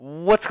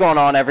What's going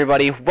on,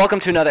 everybody?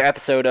 Welcome to another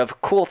episode of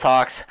Cool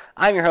Talks.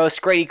 I'm your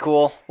host, Grady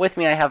Cool. With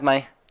me, I have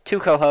my two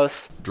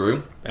co-hosts,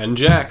 Drew and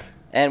Jack.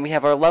 And we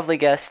have our lovely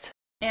guest,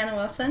 Anna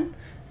Wilson.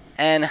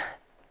 And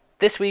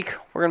this week,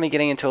 we're going to be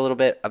getting into a little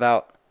bit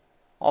about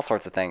all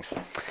sorts of things.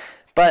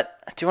 But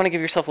do you want to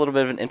give yourself a little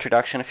bit of an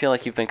introduction? I feel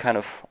like you've been kind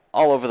of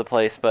all over the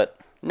place, but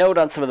note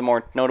on some of the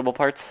more notable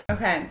parts.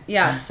 Okay,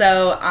 yeah,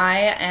 so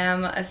I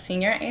am a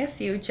senior at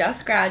ASU,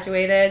 just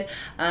graduated.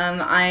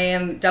 I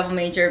am double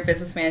major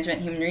business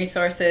management, human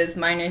resources,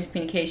 minor in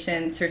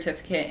communication,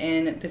 certificate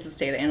in business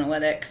data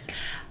analytics.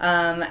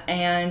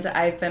 And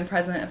I've been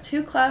president of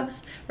two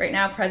clubs. Right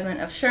now, president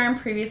of SHRM,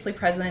 previously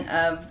president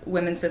of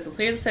Women's Business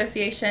Leaders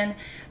Association.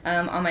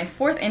 On my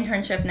fourth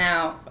internship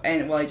now,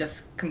 and I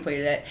just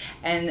completed it,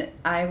 and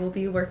I will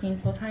be working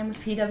full-time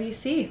with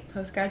PwC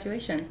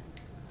post-graduation.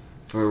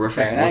 For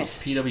reference, Very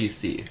what's nice.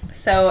 PwC?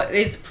 So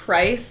it's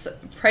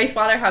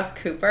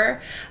PricewaterhouseCoopers.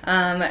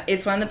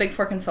 It's one of the big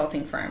four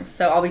consulting firms.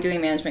 So I'll be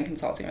doing management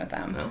consulting with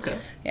them. Okay.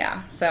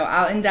 Yeah. So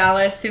out in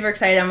Dallas, super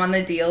excited. I'm on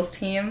the deals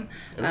team.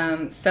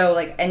 So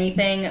like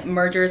anything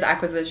mergers,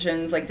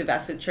 acquisitions, like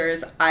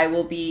divestitures, I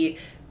will be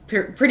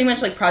pretty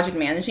much like project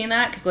managing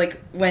that, because like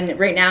when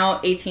right now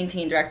AT&T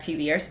and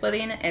DirecTV are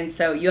splitting, and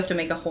so you have to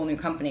make a whole new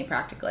company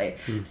practically.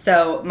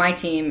 So my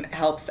team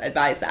helps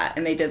advise that,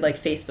 and they did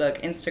like Facebook,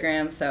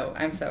 Instagram, so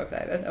I'm so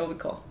excited. It'll be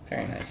cool.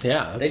 Very nice.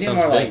 Yeah, that they do sounds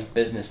more big. like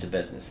business to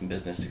business and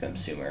business to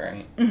consumer,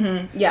 right?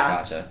 Mm-hmm. Yeah.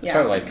 Gotcha. That's Yeah.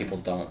 probably why people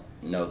don't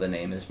know the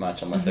name as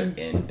much unless they're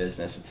in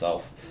business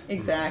itself.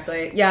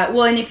 Exactly. Yeah.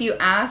 Well, and if you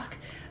ask,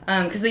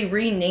 because they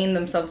renamed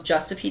themselves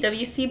just to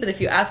PwC, but if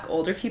you ask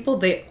older people,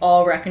 they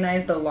all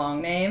recognize the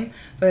long name,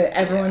 but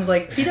everyone's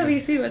like,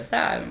 PwC, what's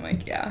that? And I'm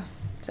like, yeah.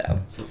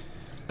 So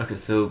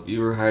So you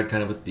were hired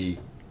kind of with the...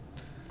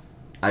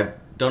 I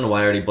don't know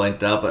why I already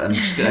blanked out, but I'm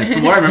just gonna...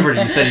 From what I remember,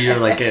 you said you were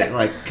like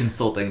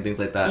consulting, things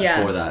like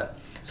that for that.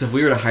 So if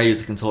we were to hire you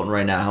as a consultant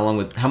right now, how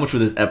much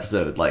would this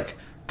episode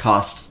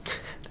cost?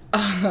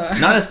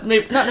 Not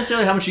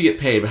necessarily how much you get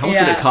paid, but how much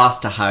would it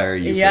cost to hire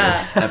you for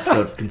this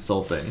episode of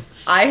consulting?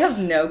 I have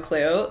no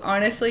clue,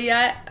 honestly,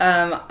 yet.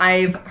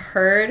 I've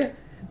heard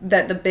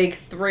that the big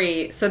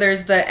three, so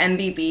there's the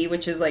MBB,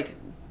 which is like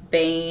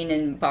Bain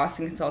and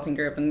Boston Consulting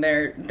Group, and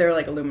they're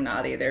like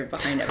Illuminati. They're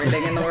behind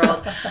everything in the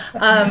world.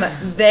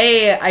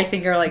 They, I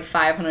think, are like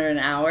 $500 an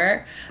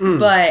hour.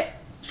 But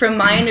from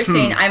my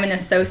understanding, I'm an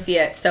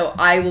associate, so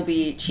I will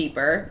be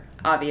cheaper,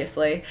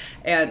 obviously,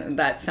 and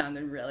that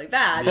sounded really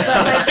bad. But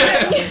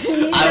like,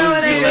 you know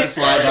what I mean? Let it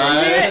fly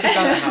by. That's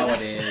not how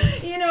it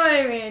is. You know what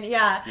I mean?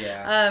 Yeah.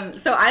 Yeah.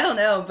 So I don't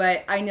know,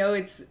 but I know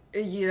it's,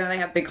 they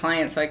have big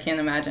clients, so I can't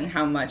imagine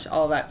how much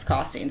all that's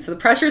costing. So the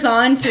pressure's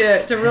on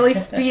to really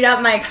speed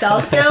up my Excel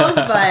skills,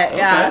 but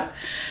yeah. Okay.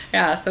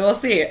 Yeah, so we'll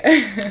see.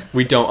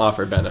 We don't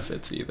offer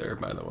benefits either,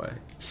 by the way.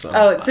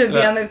 So, To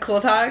be on the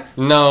Cool Talks?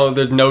 No,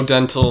 there's no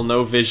dental,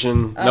 no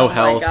vision, no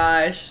health. Oh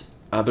my gosh.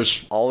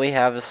 There's All we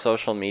have is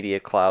social media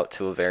clout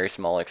to a very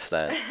small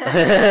extent.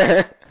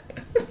 Does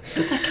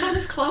that count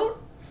as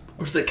clout?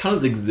 Or does that count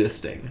as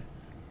existing?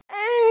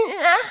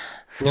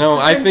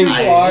 I think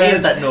I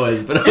hated that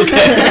noise, but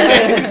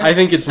okay. I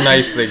think it's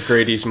nice that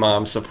Grady's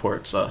mom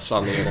supports us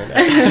on the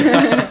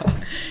internet.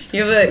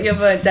 You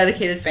have a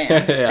dedicated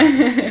fan.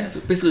 Yeah.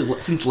 So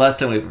basically, since last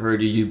time we've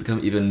heard you, you've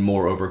become even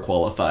more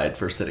overqualified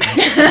for sitting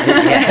here.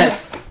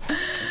 Yes.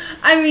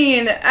 I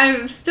mean,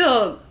 I'm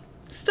still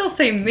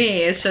say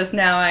me. It's just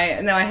now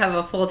I have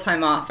a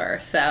full-time offer.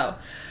 So,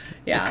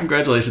 yeah.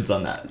 Congratulations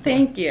on that.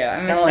 Thank you. I'm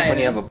It's kind of excited. like when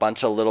you have a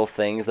bunch of little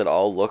things that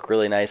all look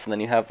really nice, and then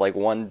you have like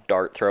one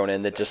dart thrown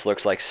in that just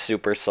looks like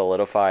super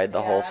solidified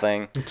the whole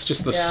thing. It's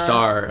just the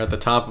star at the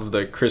top of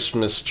the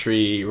Christmas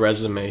tree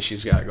resume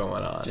she's got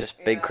going on.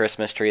 Just big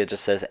Christmas tree that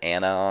just says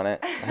Anna on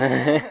it.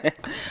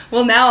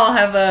 Well, now I'll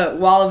have a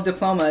wall of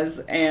diplomas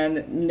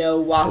and no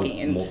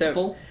walking.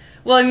 Multiple? So,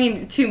 well, I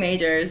mean, 2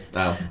 majors.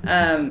 Oh.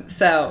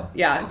 So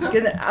yeah,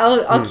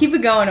 I'll keep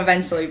it going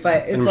eventually,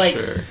 but it's I'm like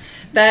sure.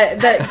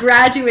 that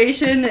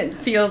graduation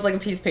feels like a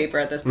piece of paper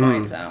at this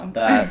point. So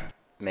That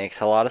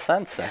makes a lot of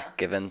sense,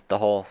 given the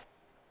whole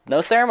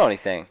no ceremony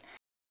thing.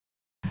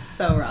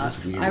 so rough.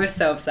 That's weird. I was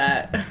so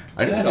upset.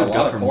 I didn't had know a it lot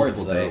go of for chords,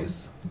 multiple though.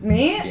 days.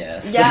 Me?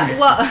 Yes. Yeah.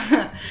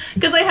 Well,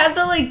 because I had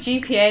the like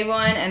GPA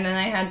one, and then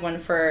I had one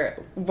for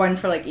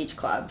like each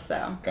club.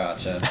 So.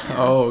 Gotcha.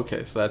 Oh,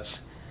 okay. So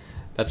that's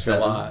a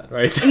 7. lot,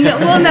 right? No,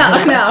 well, no.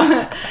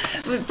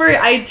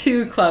 I had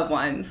 2 club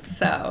ones,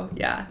 so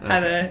yeah,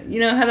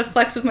 had to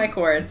flex with my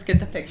chords, get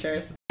the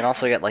pictures. You can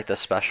also get like the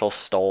special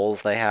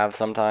stoles they have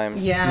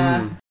sometimes.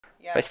 Yeah.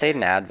 If I stayed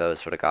in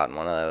Advos, would have gotten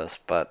one of those,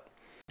 but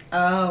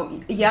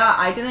Oh yeah,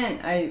 I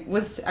didn't.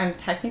 I'm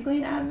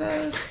technically an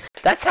Advos.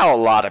 that's how a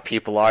lot of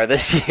people are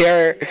this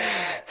year.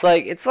 It's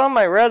like it's on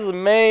my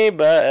resume,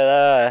 but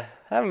I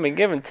haven't been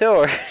given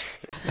tours.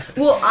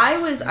 Well,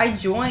 I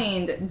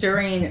joined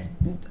during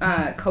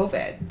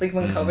COVID, like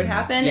when COVID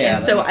happened, Yeah,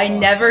 and so that makes I a lot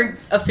of never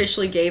sense.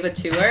 officially gave a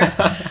tour,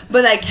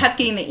 but I kept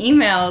getting the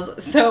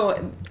emails.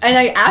 So, and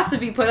I asked to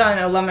be put on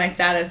alumni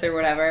status or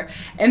whatever,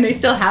 and they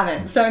still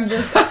haven't. So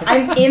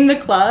I'm in the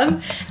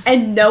club,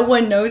 and no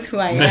one knows who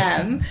I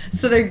am.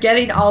 So they're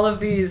getting all of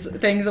these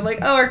things of like,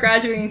 oh, our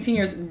graduating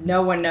seniors.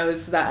 No one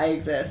knows that I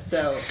exist.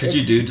 So Could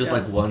you do just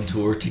like one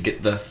tour to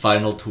get the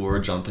final tour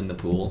jump in the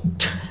pool?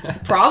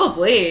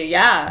 Probably,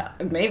 yeah,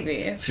 maybe.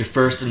 It's your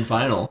first and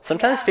final.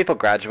 Sometimes people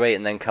graduate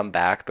and then come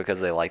back because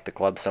they like the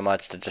club so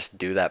much to just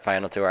do that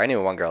final tour. I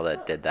knew one girl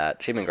that did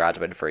that. She'd been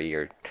graduated for a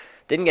year.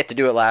 Didn't get to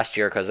do it last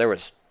year because there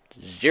was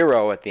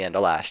 0 at the end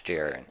of last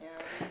year.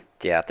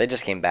 Yeah, they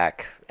just came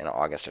back in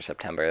August or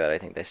September that I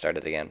think they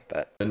started again.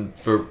 But And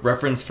for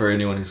reference for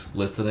anyone who's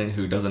listening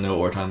who doesn't know what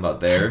we're talking about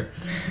there's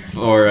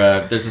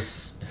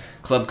this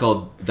club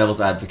called Devil's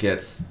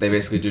Advocates. They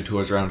basically do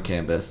tours around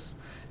campus.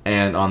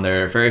 And on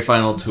their very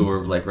final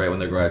tour, like right when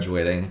they're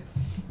graduating,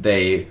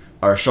 they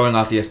are showing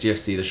off the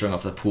SDFC, they're showing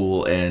off the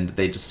pool, and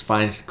they just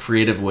find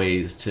creative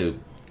ways to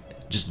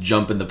just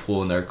jump in the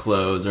pool in their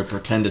clothes or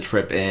pretend to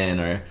trip in,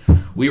 or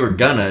we were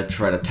gonna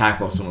try to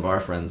tackle some of our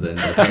friends in,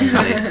 but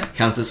apparently it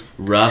counts as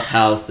rough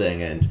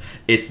housing and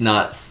it's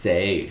not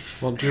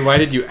safe. Well, Drew, why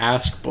did you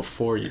ask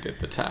before you did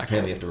the tackle?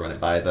 Apparently you have to run it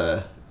by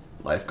the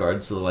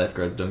lifeguards so the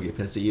lifeguards don't get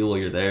pissed at you while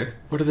you're there.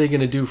 What are they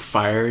gonna do?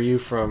 Fire you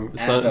from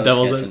Advos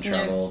Devil's? gets in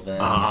trouble,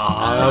 then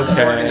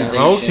okay,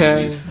 organization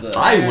okay. reaps the-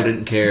 I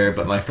wouldn't care,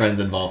 but my friends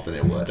involved in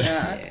it would.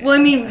 Well, I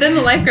mean, then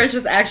the lifeguards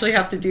just actually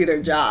have to do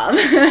their job.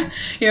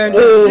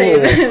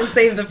 Just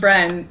save the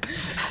friend.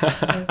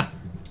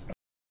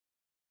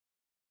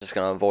 Just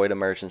gonna avoid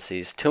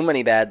emergencies. Too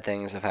many bad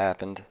things have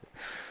happened.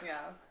 Yeah.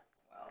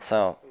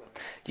 So,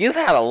 you've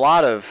had a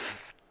lot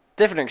of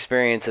different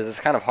experiences. It's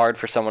kind of hard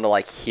for someone to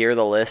like hear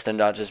the list and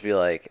not just be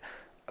like,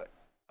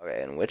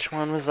 okay, and which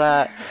one was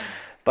that?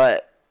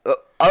 But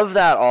of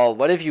that all,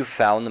 what have you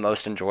found the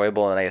most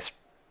enjoyable, and I guess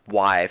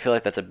why? I feel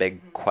like that's a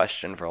big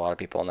question for a lot of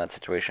people in that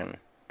situation.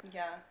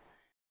 Yeah.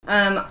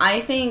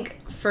 I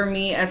think for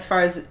me, as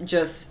far as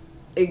just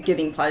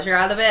getting pleasure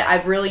out of it,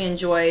 I've really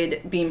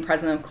enjoyed being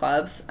president of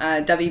clubs,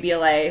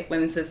 WBLA,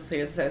 Women's Business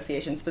Leaders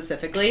Association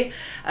specifically,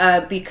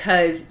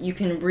 because you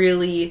can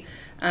really,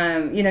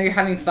 you're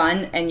having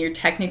fun and you're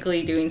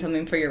technically doing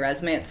something for your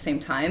resume at the same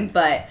time.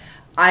 But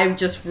I've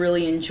just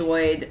really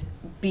enjoyed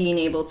being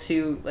able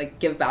to like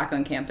give back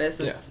on campus,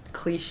 as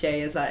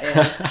cliche as that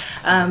is.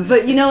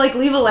 But like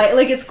leave a light,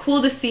 like it's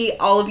cool to see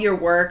all of your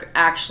work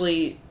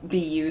actually be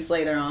used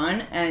later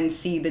on and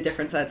see the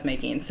difference that it's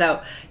making.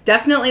 So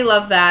definitely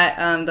love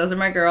that. Those are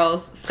my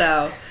girls.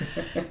 So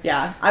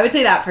yeah, I would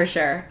say that for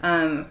sure.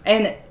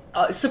 And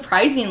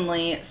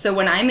surprisingly, so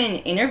when I'm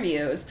in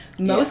interviews,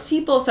 most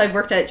people, so I've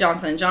worked at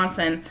Johnson &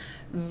 Johnson,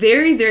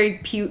 very,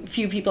 very few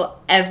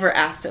people ever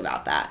asked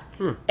about that.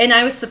 And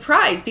I was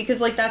surprised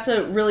because like that's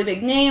a really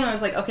big name. I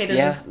was like, okay,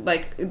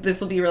 this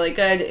will be really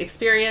good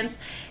experience.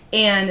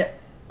 And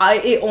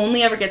it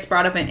only ever gets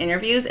brought up in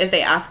interviews if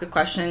they ask a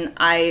question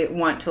I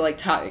want to like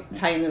tie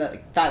into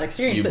that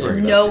experience. You but bring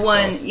it no up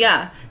one,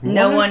 yourself.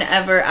 no one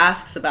ever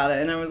asks about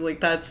it. And I was like,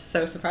 that's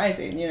so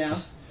surprising,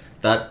 Just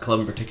that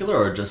club in particular,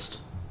 or just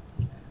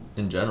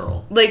in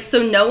general? Like,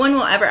 so no one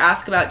will ever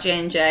ask about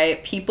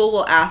J&J. People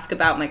will ask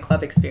about my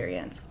club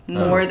experience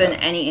more than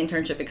any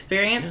internship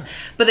experience.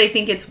 But they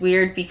think it's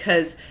weird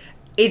because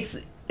it's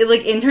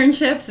like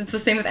internships, it's the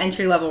same with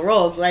entry level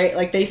roles, right?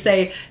 Like they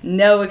say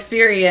no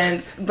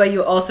experience, but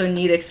you also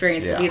need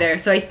experience to be there.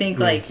 So I think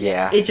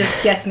it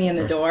just gets me in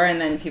the door,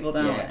 and then people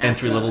don't ask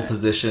Entry level about it.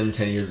 position,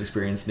 10 years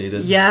experience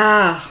needed.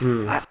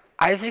 Yeah.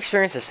 I've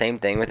experienced the same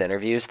thing with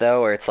interviews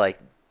though, where it's like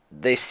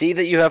they see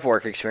that you have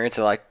work experience,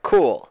 they're like,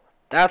 cool,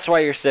 that's why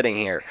you're sitting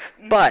here.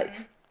 But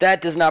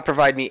that does not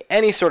provide me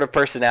any sort of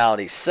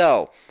personality.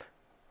 So,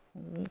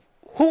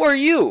 who are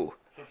you?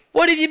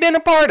 What have you been a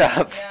part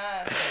of?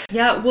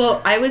 Yeah,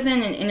 well, I was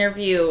in an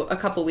interview a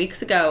couple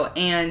weeks ago,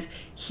 and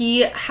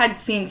he had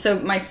seen, so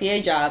my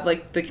CA job,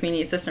 like the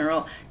community assistant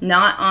role,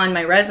 not on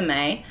my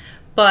resume,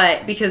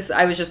 but because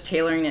I was just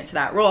tailoring it to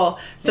that role,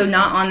 so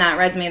not on that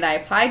resume that I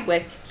applied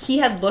with. He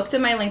had looked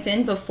at my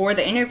LinkedIn before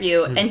the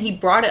interview, and he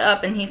brought it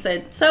up, and he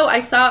said, so I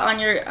saw on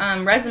your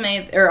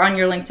resume, or on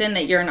your LinkedIn,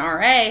 that you're an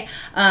RA,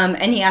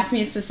 and he asked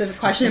me a specific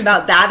question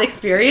about that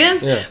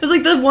experience. It was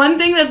like the one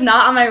thing that's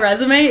not on my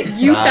resume,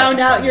 you found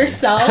out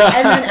yourself,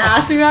 and then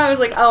asked me about it. I was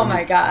like, oh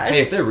my gosh.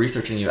 Hey, if they're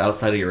researching you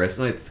outside of your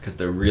resume, it's because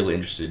they're really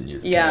interested in you.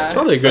 Yeah. It's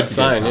probably a good That's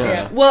sign,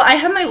 yeah. Well, I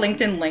have my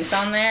LinkedIn linked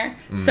on there,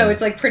 so it's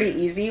like pretty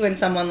easy when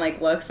someone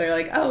like looks, they're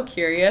like, oh,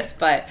 curious.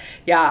 But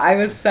yeah, I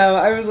was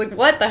like,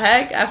 what the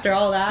heck after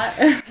all that?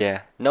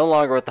 Yeah, no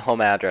longer with the home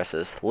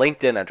addresses.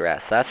 LinkedIn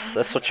address.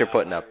 That's what you're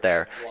putting up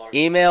there.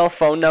 Email,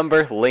 phone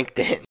number,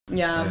 LinkedIn.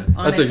 Yeah. That's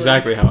honestly.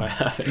 exactly how I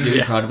have it.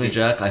 You're proud of me,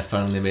 Jack? I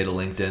finally made a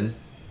LinkedIn.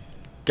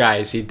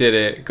 Guys, he did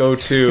it. Go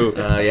to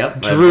Yep.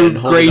 I've Drew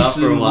been holding it up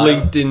for a while.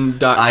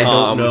 GraysonLinkedIn.com. I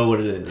don't know what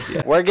it is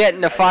yet. We're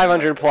getting to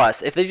 500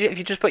 plus. If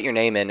you just put your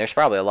name in, there's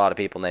probably a lot of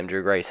people named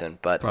Drew Grayson,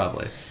 but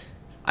Probably.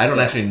 I don't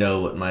actually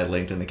know what my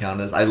LinkedIn account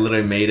is. I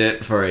literally made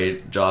it for a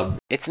job.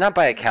 It's not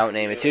by account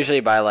name. It's usually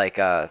by like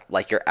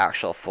your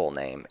actual full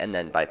name and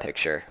then by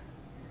picture.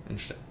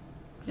 Interesting.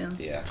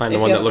 Yeah. Find the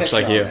one that looks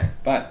like you.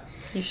 But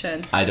You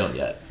should. I don't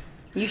yet.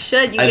 You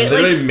should. I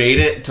literally made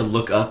it to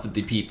look up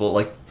the people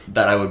like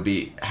that I would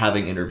be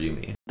having interview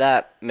me.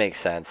 That makes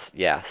sense.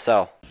 Yeah.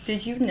 So.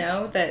 Did you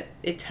know that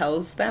it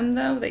tells them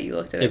though that you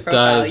looked at their It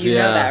profile? does, You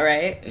know yeah. that,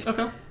 right?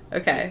 Okay.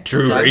 Okay.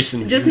 True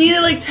racing. Just need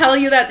to like tell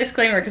you that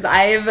disclaimer because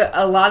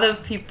a lot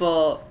of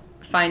people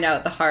find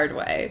out the hard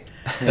way.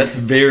 That's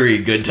very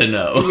good to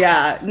know.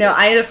 Yeah. No,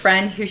 I had a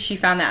friend who she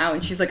found that out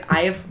and she's like,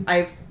 I've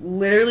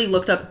literally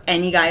looked up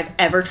any guy I've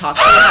ever talked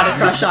to or had a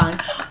crush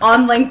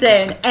on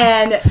LinkedIn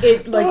and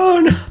it like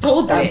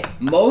told them. okay,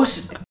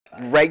 most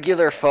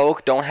Regular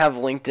folk don't have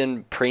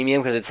LinkedIn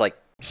Premium because it's like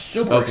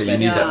super Okay, you expensive.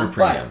 need that for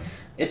But premium.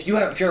 if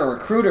you're a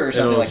recruiter or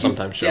something, It'll like you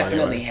sometimes show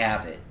definitely anyway.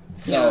 have it.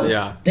 So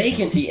Yeah. they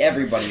can see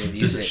everybody who Does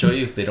views it show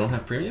you if they don't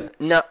have premium?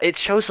 no. It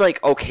shows like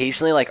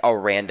occasionally like a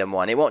random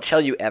one. It won't show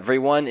you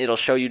everyone. It'll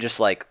show you just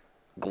like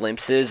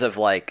glimpses of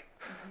like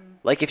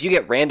if you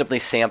get randomly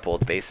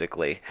sampled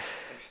basically.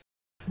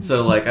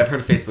 So like I've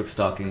heard of Facebook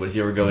stalking, but if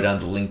you ever go down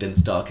to LinkedIn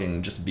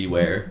stalking, just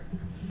beware.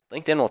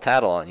 LinkedIn will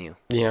tattle on you.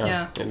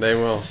 Yeah. And they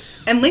will.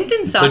 And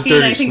LinkedIn stalking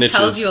dirty I think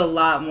tells snitches. you a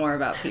lot more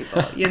about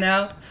people, you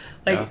know?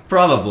 Like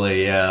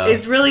Probably, yeah.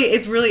 it's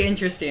really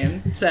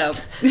interesting. So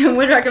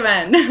would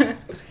recommend.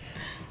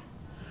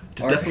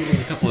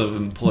 Definitely a couple of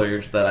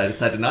employers that I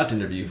decided not to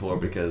interview for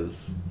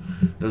because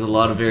there's a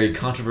lot of very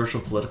controversial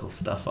political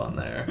stuff on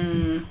there.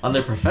 On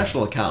their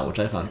professional account, which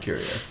I found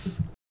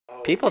curious.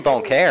 People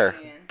don't care.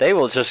 They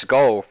will just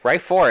go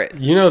right for it.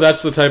 You know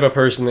that's the type of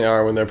person they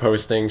are when they're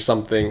posting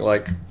something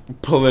like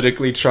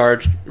politically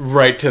charged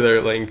right to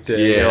their LinkedIn.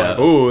 You're Yeah. like,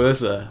 ooh,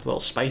 this is a little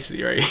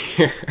spicy right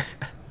here.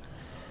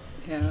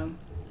 Yeah.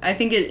 I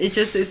think it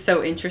just is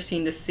so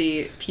interesting to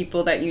see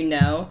people that you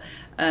know,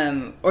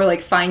 or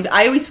like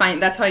I always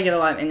find, that's how I get a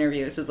lot of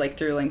interviews is like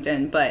through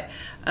LinkedIn, but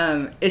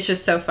it's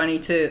just so funny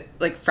to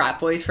like frat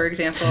boys, for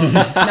example,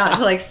 not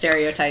to like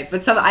stereotype,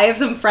 but I have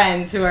some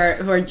friends who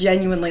are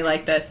genuinely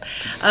like this,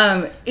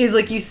 is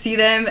like you see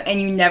them and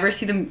you never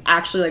see them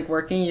actually like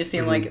working. You just see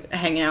them like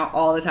hanging out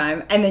all the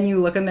time. And then you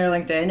look on their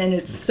LinkedIn and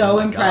it's so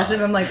my impressive.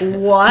 God. I'm like,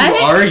 what?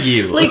 Who are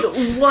you? Like,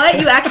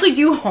 what? You actually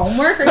do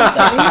homework? Are you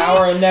kidding me?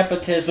 Power of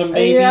nepotism,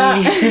 baby.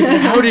 Yeah.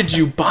 How did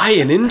you buy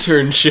an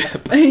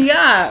internship?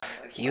 Yeah.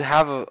 You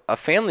have a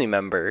family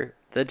member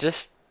that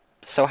just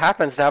so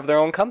happens to have their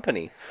own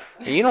company.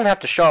 And you don't have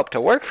to show up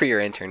to work for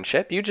your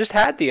internship. You just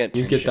had the internship.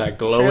 You get that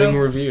glowing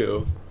True.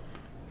 review.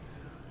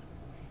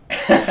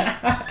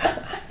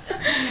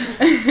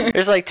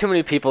 There's like too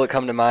many people that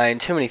come to mind.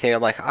 Too many things.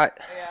 I'm like,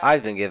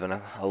 I've been given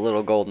a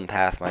little golden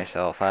path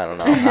myself. I don't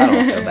know. I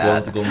don't feel Blow out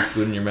bad. the golden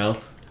spoon in your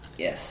mouth.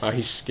 Yes. Oh,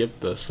 he skipped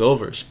the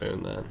silver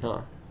spoon then,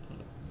 huh?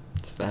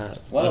 What's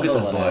that? What Look a at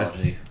this little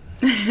boy.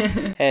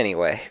 analogy.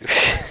 Anyway.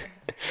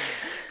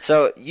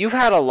 So you've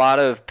had a lot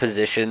of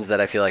positions that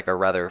I feel like are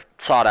rather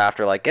sought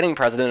after, like getting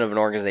president of an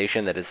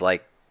organization that is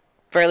like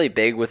fairly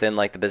big within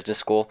like the business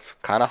school,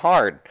 kind of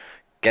hard.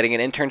 Getting an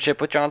internship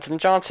with Johnson &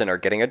 Johnson or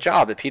getting a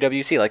job at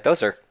PwC, like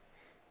those are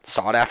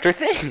sought after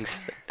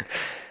things.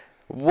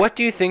 What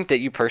do you think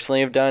that you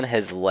personally have done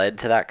has led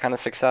to that kind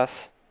of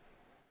success?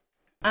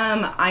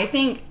 I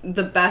think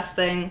the best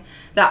thing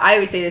that I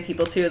always say to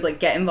people too is like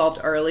get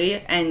involved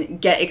early and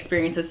get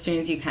experience as soon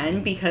as you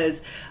can,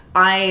 because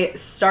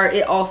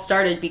it all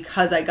started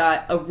because I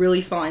got a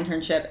really small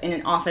internship in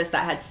an office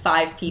that had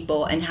 5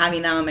 people, and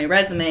having that on my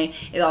resume,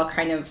 it all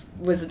kind of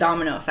was a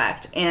domino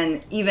effect.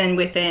 And even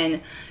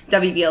within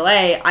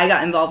WBLA, I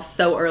got involved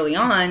so early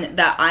on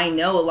that I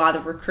know a lot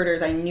of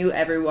recruiters, I knew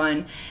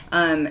everyone,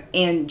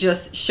 and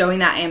just showing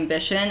that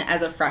ambition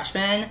as a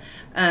freshman,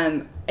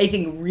 I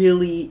think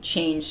really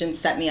changed and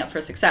set me up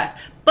for success.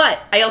 But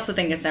I also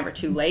think it's never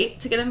too late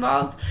to get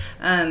involved.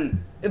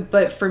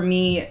 But for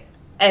me,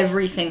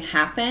 everything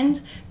happened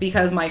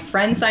because my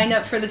friend signed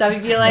up for the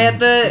WBLA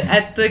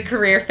at the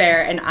career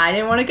fair, and I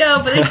didn't want to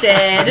go, but I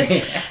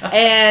did.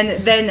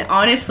 And then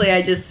honestly,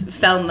 I just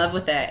fell in love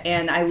with it,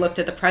 and I looked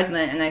at the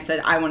president and I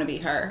said, I want to be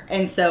her.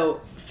 And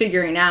so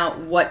figuring out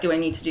what do I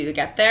need to do to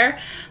get there.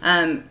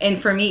 And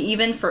for me,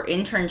 even for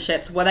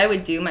internships, what I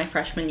would do my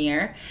freshman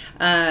year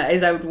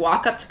is I would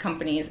walk up to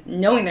companies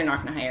knowing they're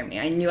not going to hire me.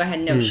 I knew I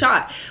had no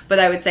shot, but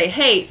I would say,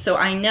 hey, so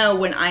I know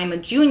when I'm a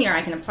junior,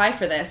 I can apply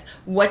for this.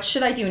 What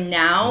should I do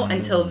now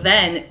until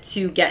then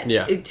to get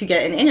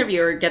an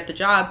interview or get the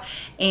job?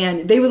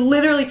 And they would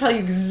literally tell you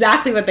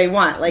exactly what they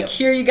want. Like,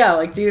 here you go,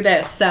 like do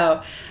this.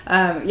 So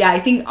I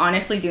think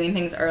honestly doing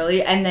things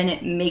early, and then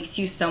it makes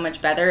you so much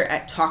better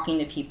at talking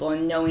to people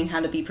and knowing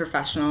how to be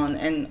professional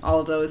and all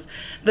of those,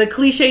 the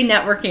cliche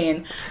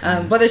networking.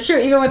 But it's true,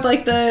 even with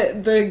like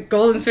the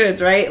golden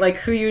spoons, right? Like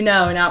who you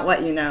know, not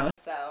what you know.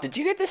 So Did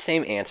you get the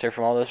same answer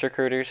from all those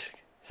recruiters?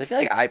 Because I feel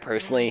like I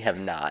personally have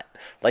not.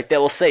 Like they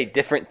will say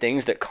different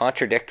things that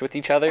contradict with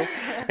each other.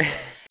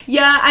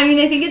 Yeah, I mean,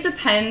 I think it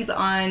depends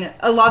on,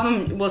 a lot of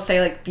them will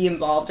say, like, be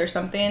involved or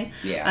something.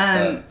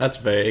 Yeah. That's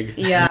vague.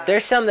 Yeah.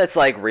 There's some that's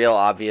like real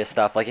obvious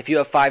stuff. Like if you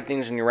have 5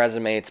 things in your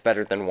resume, it's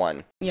better than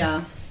 1.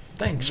 Yeah.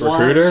 Thanks, What?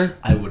 recruiter.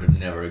 I would have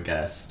never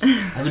guessed.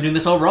 I've been doing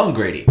this all wrong,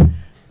 Grady.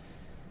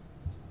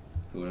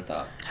 Who would have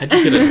thought? How'd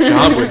you get a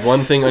job with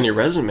one thing on your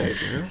resume,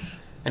 Drew?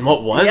 And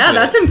what was it? Yeah,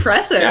 that's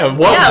impressive. Yeah,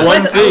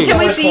 one thing? Can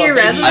we see your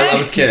resume? I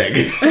was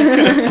kidding.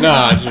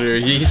 Nah, Drew,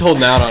 he's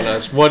holding out on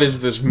us. What is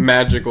this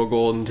magical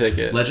golden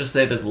ticket? Let's just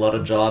say there's a lot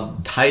of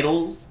job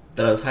titles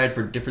that I was hired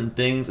for different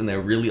things, and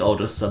they're really all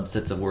just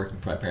subsets of working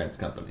for my parents'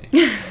 company.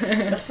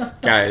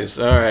 Guys,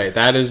 alright,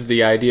 that is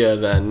the idea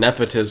then.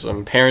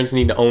 Nepotism. Parents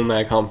need to own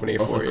that company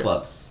Also for you.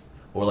 clubs.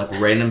 Or like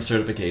random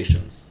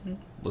certifications.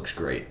 Looks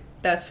great.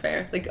 That's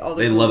fair. Like all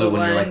the They love it Google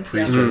when you're like ones,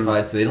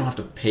 pre-certified, so they don't have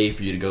to pay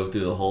for you to go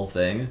through the whole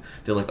thing.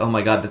 They're like, oh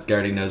my god, this guy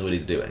already knows what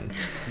he's doing.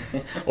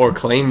 Or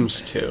claims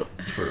to.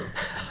 True.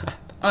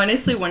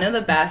 Honestly, one of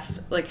the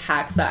best like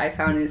hacks that I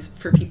found is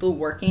for people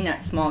working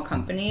at small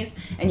companies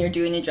and you're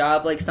doing a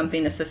job like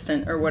something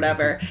assistant or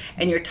whatever,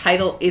 and your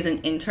title is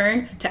an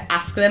intern, to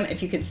ask them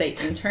if you could say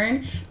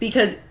intern,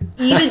 because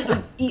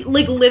even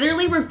like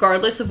literally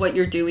regardless of what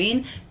you're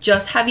doing,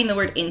 just having the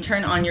word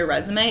intern on your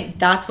resume,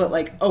 that's what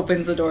like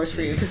opens the doors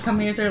for you, because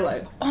companies are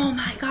like, oh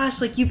my gosh,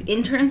 like you've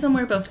interned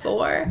somewhere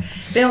before.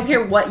 They don't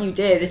care what you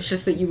did, it's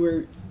just that you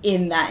were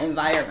in that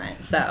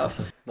environment. So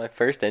My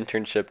first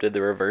internship did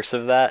the reverse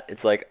of that.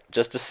 It's like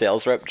just a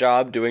sales rep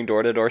job doing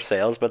door-to-door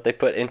sales, but they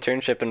put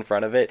internship in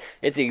front of it.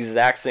 It's the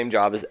exact same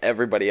job as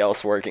everybody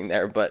else working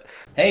there, but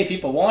Hey,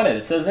 people want it.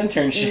 It says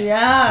internship.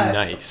 yeah,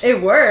 Nice.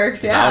 it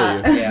works.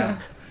 Yeah. Value. Yeah.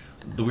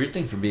 The weird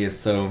thing for me is,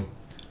 so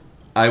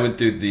I went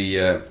through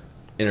the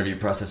interview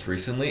process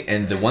recently,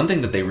 and the one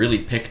thing that they really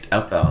picked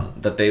up on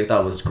that they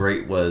thought was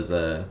great was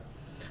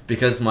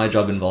because my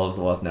job involves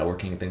a lot of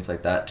networking and things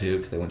like that too,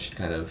 because they want you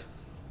to kind of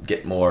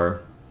get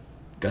more,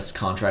 I guess,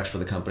 contracts for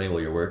the company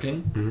while you're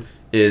working,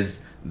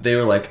 is they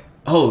were like,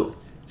 oh,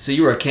 so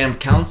you were a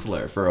camp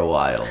counselor for a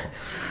while.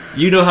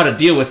 You know how to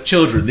deal with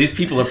children. These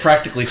people are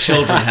practically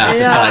children half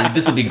the time.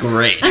 This would be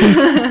great.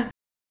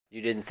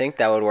 you didn't think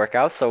that would work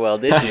out so well,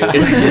 did you?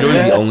 It's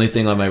literally the only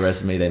thing on my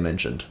resume they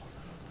mentioned.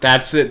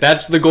 That's it.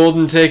 That's the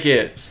golden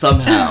ticket.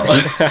 Somehow.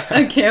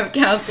 A camp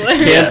counselor.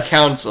 Camp Yes.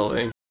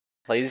 counseling.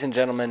 Ladies and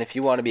gentlemen, if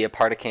you want to be a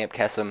part of Camp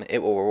Kesem,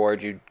 it will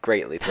reward you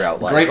greatly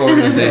throughout life. Great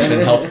organization,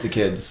 helps the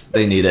kids.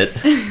 They need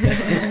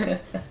it.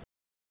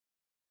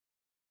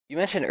 You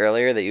mentioned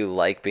earlier that you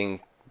like being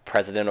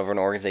president over an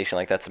organization,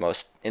 like that's the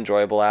most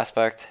enjoyable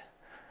aspect.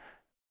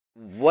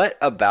 What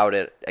about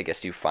it, I guess,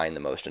 do you find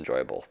the most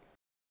enjoyable?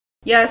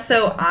 Yeah,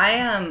 so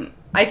I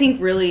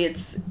think really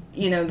it's,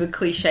 the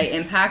cliche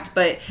impact,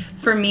 but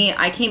for me,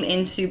 I came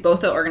into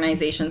both the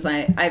organizations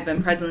I've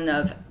been president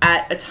of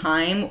at a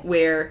time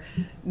where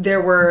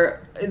there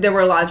were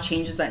a lot of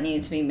changes that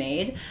needed to be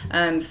made.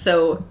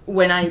 So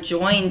when I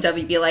joined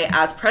WBLA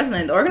as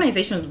president, the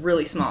organization was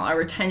really small. Our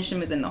retention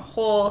was in the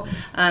hole.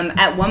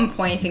 At one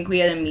point, I think we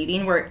had a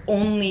meeting where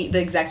only the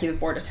executive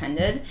board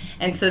attended.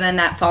 And so then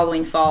that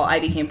following fall, I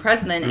became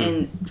president.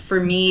 And for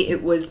me,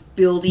 it was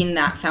building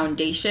that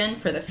foundation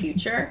for the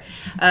future.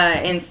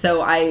 And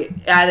so I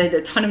added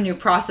a ton of new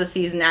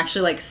processes and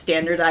actually like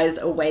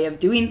standardized a way of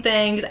doing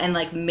things and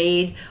like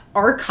made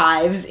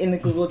archives in the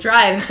Google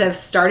Drive instead of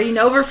starting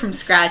over from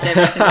scratch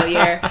every single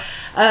year.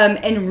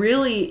 And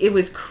really, it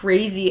was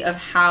crazy of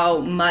how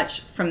much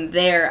from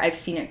there I've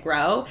seen it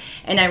grow.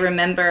 And I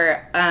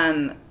remember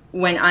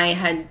when I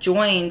had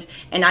joined,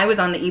 and I was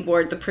on the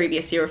e-board the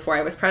previous year before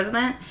I was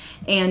president,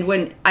 and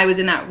when I was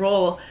in that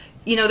role,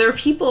 there were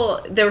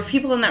people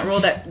in that role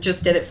that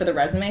just did it for the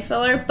resume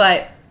filler,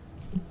 but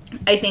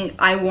I think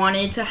I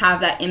wanted to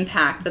have that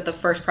impact that the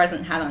first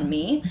president had on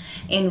me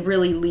and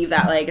really leave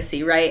that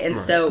legacy, right? And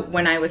so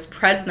when I was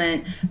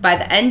president, by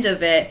the end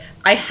of it,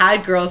 I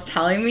had girls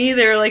telling me,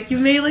 they were like, you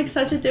made like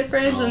such a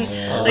difference.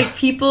 Like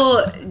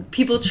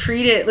people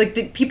treat it,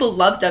 like people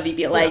love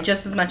WBLA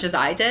just as much as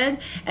I did.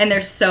 And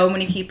there's so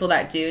many people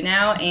that do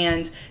now.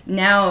 And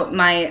now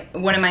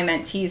one of my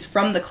mentees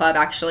from the club,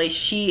 actually,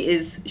 she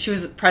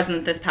was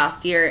president this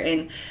past year,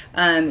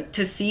 and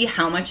to see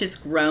how much it's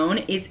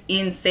grown, it's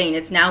insane.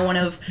 It's now one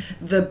of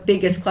the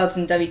biggest clubs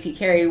in WP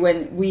Cary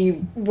when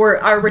we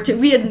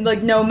had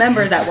like no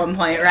members at one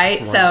point,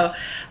 right? So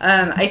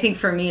I think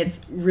for me,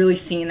 it's really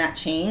seeing that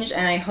change,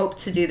 and I hope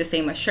to do the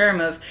same with SHRM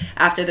of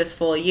after this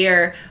full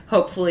year,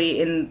 hopefully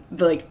in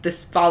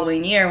this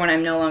following year when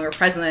I'm no longer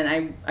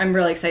president, I'm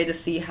really excited to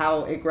see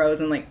how it grows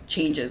and like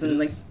changes and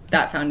like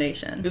that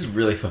foundation. It's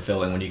really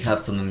fulfilling when you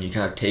have something you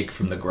kind of take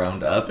from the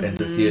ground up and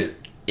to see it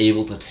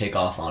able to take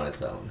off on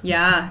its own.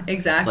 Yeah,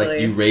 exactly. It's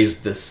like you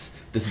raised this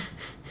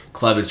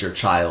club as your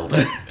child.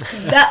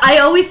 I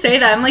always say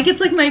that. I'm like,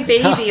 it's like my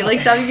baby.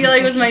 Like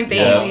WBLA was my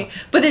baby. Yeah.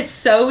 But it's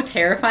so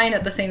terrifying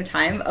at the same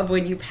time of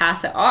when you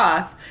pass it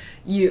off,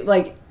 you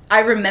like, I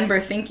remember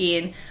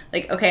thinking,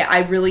 like, okay,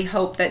 I really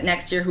hope that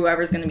next year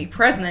whoever's going to be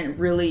president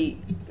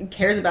really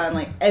cares about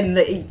it, and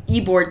the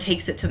e-board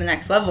takes it to the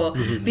next level,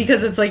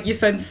 because it's like you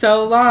spend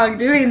so long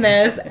doing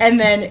this, and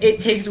then it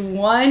takes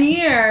 1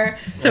 year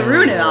to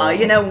ruin it all,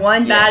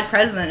 one bad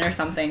president or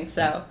something,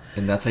 so.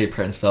 And that's how your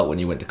parents felt when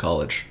you went to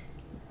college.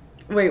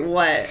 Wait,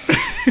 what?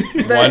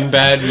 One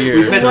bad year.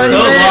 We spent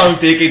so long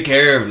taking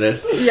care of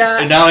this. Yeah.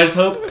 And now I just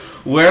hope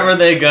wherever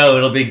they go,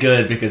 it'll be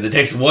good, because it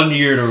takes 1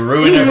 year to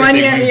ruin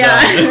everything we've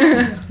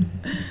done.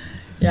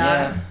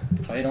 Yeah.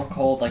 That's why you don't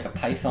hold like a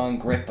python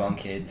grip on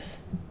kids.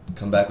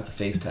 Come back with a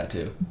face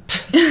tattoo.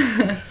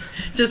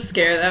 Just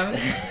scare them.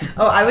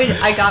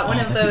 I got one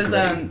of those,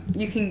 Great.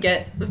 you can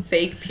get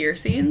fake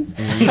piercings.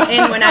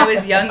 And when I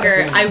was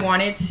younger, I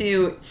wanted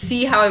to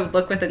see how I would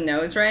look with a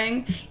nose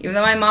ring, even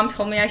though my mom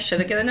told me I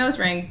shouldn't get a nose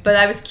ring, but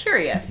I was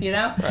curious,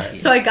 Right.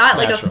 So I got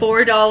like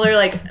Natural. a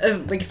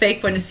 $4 like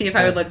fake one to see if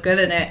I would look good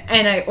in it,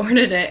 and I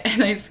ordered it,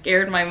 and I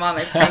scared my mom.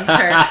 I pranked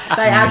her. But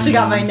I actually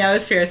got my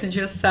nose pierced, and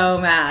she was so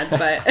mad,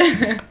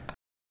 but...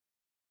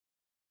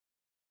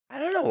 I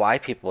don't know why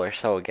people are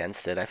so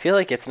against it. I feel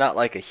like it's not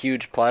like a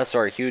huge plus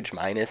or a huge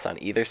minus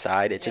on either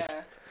side. It's just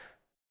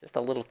a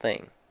little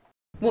thing.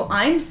 Well,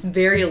 I'm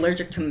very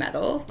allergic to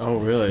metal. Oh,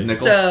 really?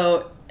 Nickel?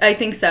 So I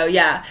think so,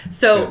 yeah.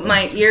 So Good.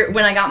 my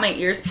when I got my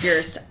ears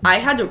pierced, I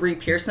had to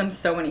re-pierce them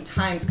so many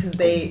times because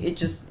it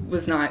just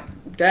was not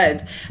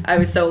good. I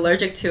was so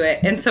allergic to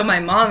it, and so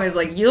my mom is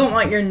like, "You don't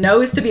want your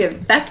nose to be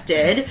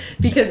infected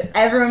because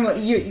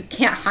everyone you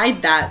can't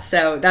hide that."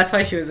 So that's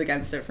why she was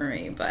against it for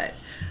me, but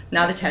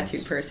not a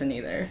tattoo person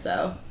either.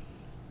 So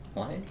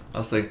What? I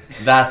was like,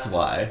 that's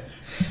why.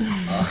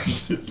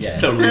 Yeah.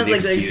 Totally that the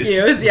was like excuse. the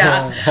excuse,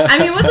 yeah. I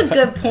mean, it was a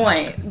good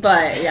point,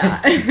 but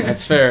yeah.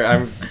 That's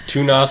fair.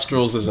 2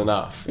 nostrils is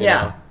enough. you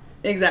Yeah, know?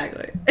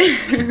 exactly.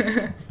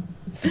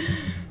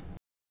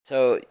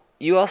 So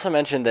you also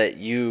mentioned that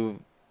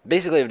you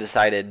basically have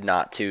decided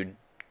not to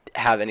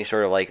have any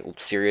sort of like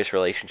serious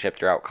relationship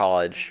throughout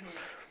college.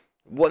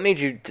 What made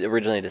you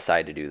originally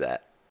decide to do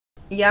that?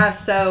 Yeah,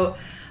 so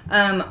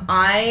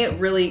I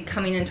really,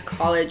 coming into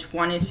college,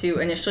 wanted to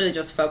initially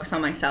just focus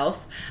on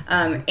myself.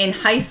 In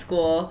high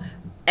school,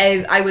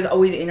 I was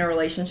always in a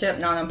relationship,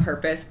 not on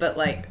purpose, but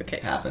like, okay.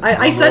 Happens.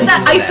 I said One that.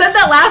 rolls I into the said next.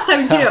 that last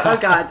time too. Oh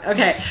God.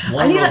 Okay.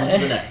 One rolls into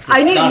the next. I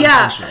It's need. not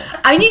Yeah.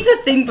 intentional. I need to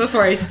think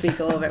before I speak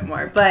a little bit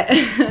more. But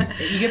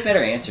You get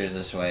better answers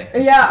this way.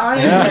 yeah,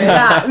 honestly,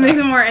 yeah, it makes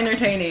it more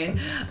entertaining.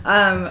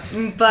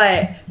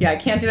 But yeah, I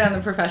can't do that in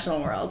the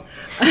professional world.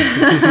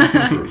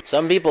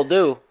 Some people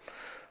do.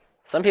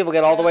 Some people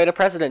get all the way to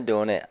president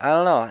doing it. I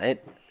don't know.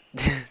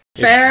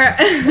 Fair.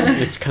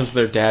 It's because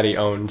their daddy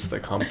owns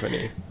the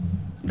company.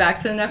 Back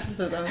to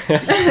nepotism.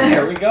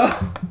 There we go.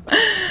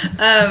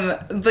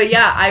 But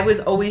yeah, I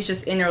was always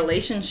just in a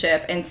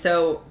relationship, and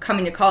so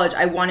coming to college,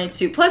 I wanted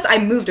to, plus I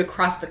moved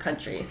across the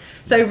country,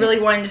 so I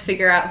really wanted to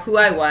figure out who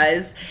I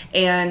was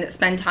and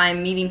spend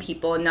time meeting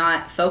people and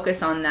not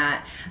focus on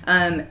that.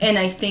 And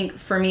I think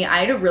for me, I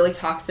had a really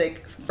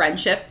toxic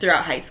friendship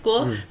throughout high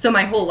school. So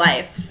my whole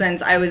life,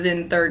 since I was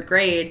in 3rd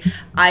grade,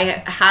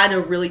 I had a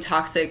really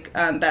toxic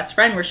best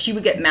friend where she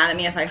would get mad at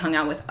me if I hung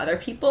out with other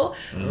people.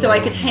 So I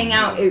could hang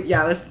out. It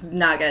was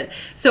not good.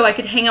 So I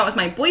could hang out with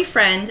my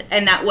boyfriend,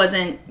 and that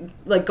wasn't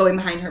like going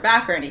behind her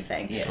back or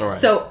anything. Yeah. All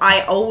right. So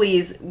I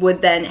always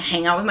would then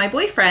hang out with my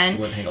boyfriend.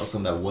 You wouldn't hang out with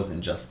someone that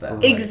wasn't just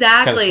that.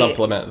 Exactly. Kind of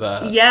supplement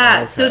that. Yeah,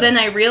 Okay. so then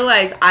I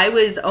realized I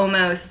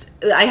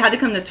had to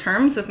come to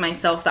terms with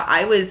myself that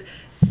I was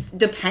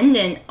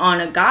dependent on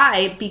a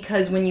guy,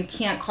 because when you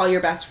can't call your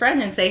best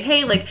friend and say,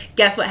 hey, like,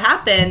 guess what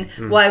happened?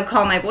 Well, I would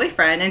call my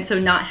boyfriend. And so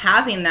not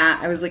having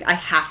that, I was like, I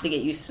have to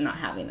get used to not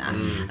having that,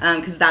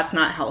 because that's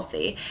not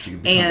healthy. So you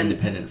become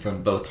independent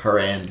from both her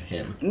and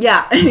him.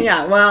 Yeah,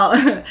 yeah.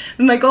 Well,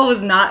 my goal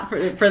was not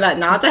for that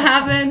not to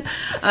happen.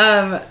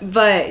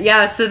 But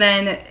yeah, so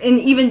then, and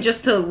even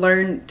just to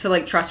learn to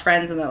like trust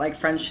friends, and that like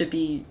friends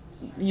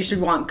you should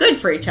want good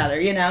for each other,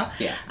 you know?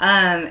 Yeah.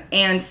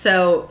 And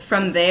so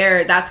from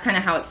there, that's kind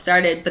of how it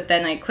started. But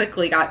then I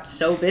quickly got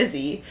so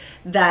busy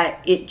that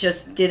it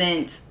just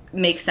didn't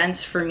make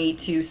sense for me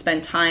to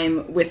spend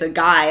time with a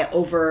guy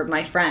over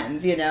my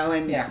friends, you know,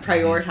 and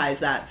prioritize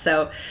that.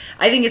 So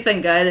I think it's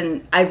been good,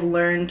 and I've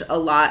learned a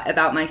lot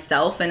about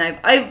myself, and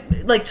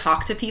I've like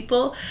talked to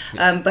people,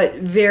 but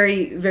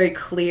very, very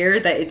clear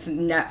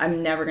that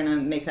I'm never going to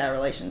make that a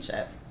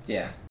relationship.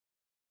 Yeah.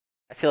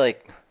 I feel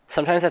like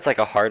sometimes that's like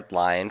a hard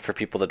line for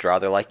people to draw.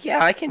 They're like,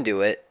 yeah, I can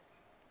do it.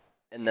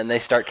 And then they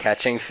start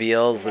catching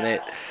feels, and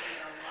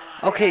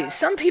okay,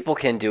 some people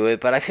can do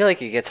it, but I feel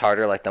like it gets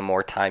harder like the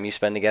more time you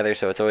spend together,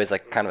 so it's always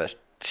like kind of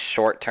a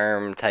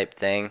short-term type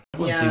thing.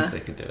 Everyone Yeah. thinks they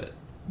can do it.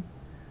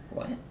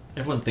 What?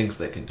 Everyone thinks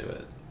they can do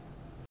it.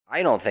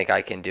 I don't think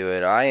I can do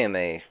it. I am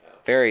a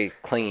very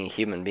clingy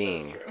human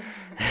being.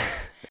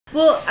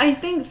 Well, I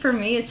think for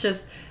me, it's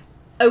just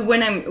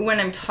when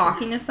I'm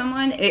talking to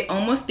someone, it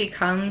almost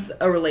becomes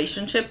a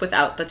relationship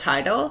without the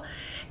title.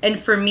 And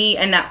for me,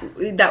 and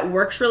that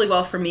works really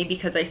well for me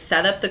because I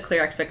set up the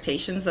clear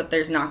expectations that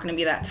there's not going to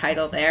be that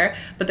title there,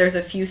 but there's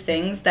a few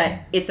things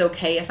that it's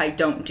okay if I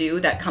don't do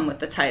that come with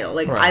the title.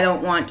 Like, I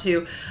don't want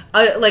to,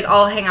 like,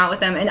 I'll hang out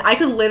with them, and I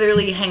could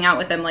literally hang out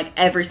with them, like,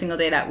 every single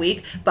day that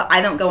week, but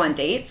I don't go on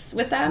dates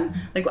with them.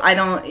 Like,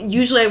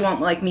 usually I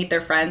won't, like, meet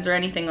their friends or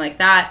anything like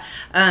that.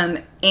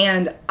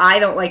 And I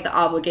don't like the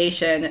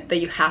obligation that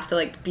you have to,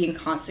 like, be in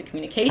constant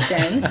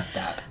communication.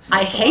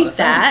 I hate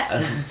that.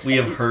 As we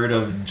have heard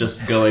of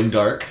just going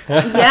dark.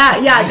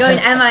 Yeah, going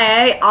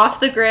MIA, off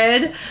the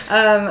grid.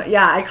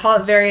 I call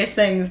it various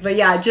things. But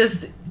yeah,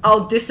 just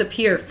I'll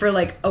disappear for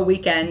like a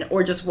weekend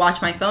or just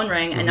watch my phone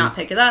ring and not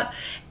pick it up.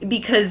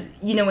 Because,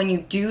 you know, when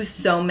you do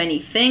so many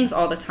things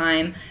all the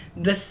time,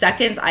 the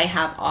seconds I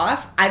have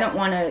off, I don't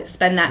want to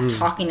spend that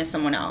talking to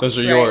someone else. Those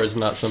are yours,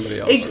 not somebody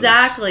else's.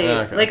 Exactly.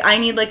 Yeah, okay. Like I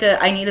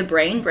need a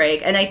brain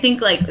break, and I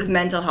think like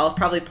mental health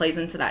probably plays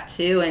into that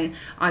too. And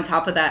on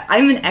top of that,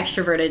 I'm an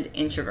extroverted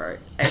introvert.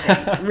 I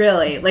think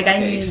really like Okay, I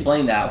need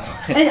explain that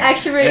one. an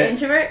extroverted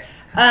introvert.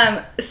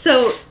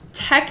 So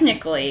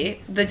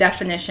technically, the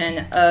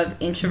definition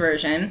of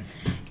introversion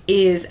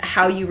is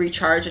how you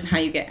recharge and how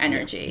you get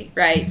energy,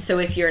 right? So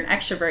if you're an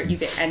extrovert, you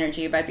get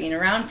energy by being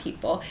around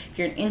people. If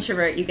you're an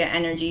introvert, you get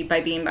energy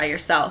by being by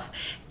yourself.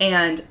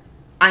 And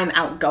I'm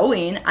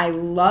outgoing. I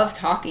love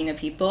talking to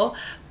people.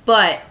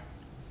 But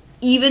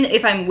even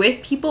if I'm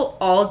with people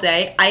all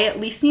day, I at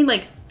least need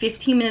like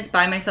 15 minutes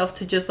by myself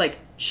to just like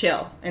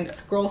chill and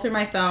scroll through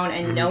my phone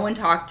and no one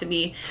talk to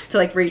me to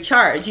like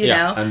recharge, you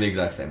know? I'm the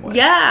exact same way.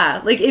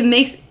 Yeah. Like it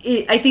makes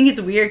it, I think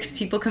it's weird because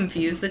people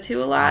confuse the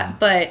two a lot,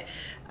 but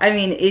I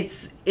mean,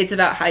 it's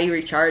about how you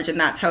recharge, and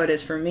that's how it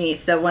is for me.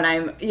 So when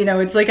I'm, you know,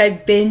 it's like I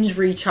binge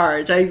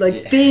recharge. I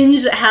like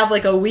binge have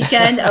like a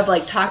weekend of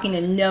like talking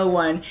to no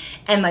one,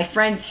 and my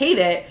friends hate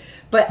it,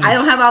 but I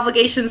don't have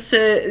obligations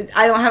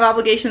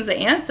to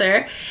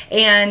answer.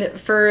 And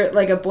for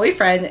like a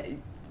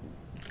boyfriend,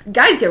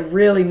 guys get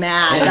really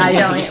mad. I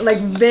don't like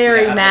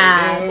very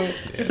mad.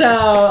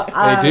 So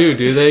they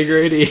do they,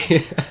 Grady?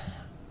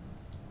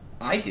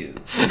 I do.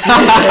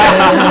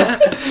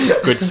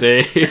 Good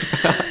save.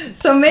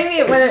 So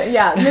maybe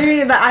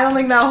maybe I don't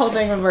think that whole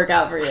thing would work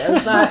out for you.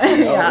 It's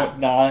not,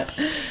 Not.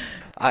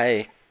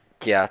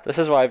 This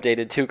is why I've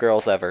dated 2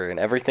 girls ever, and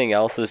everything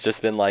else has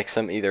just been like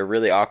some either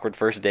really awkward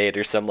first date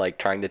or some like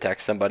trying to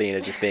text somebody and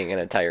it just being an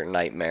entire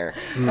nightmare.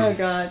 Oh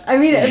god. I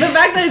mean, the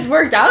fact that it's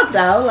worked out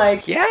though,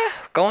 like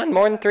going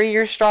more than 3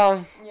 years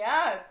strong.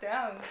 Yeah,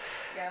 damn.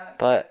 Yeah.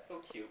 But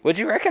would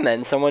you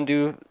recommend someone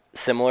do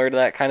similar to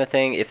that kind of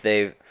thing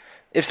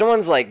if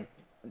someone's like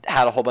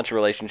had a whole bunch of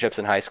relationships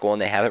in high school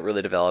and they haven't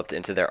really developed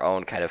into their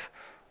own kind of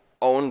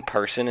own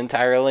person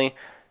entirely?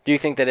 Do you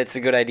think that it's a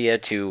good idea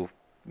to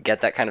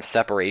get that kind of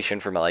separation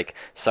from like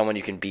someone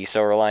you can be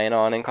so reliant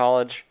on in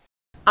college?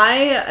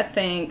 I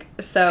think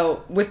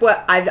so. With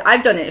what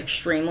I've done it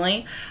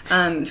extremely to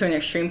an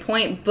extreme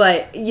point,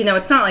 but you know,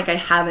 it's not like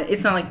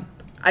it's not like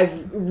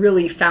I've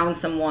really found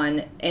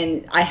someone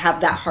and I have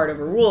that hard of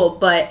a rule,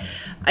 but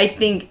I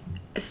think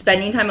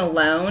spending time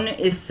alone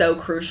is so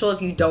crucial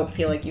if you don't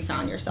feel like you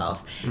found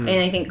yourself. And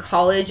I think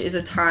college is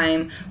a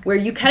time where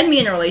you can be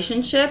in a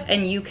relationship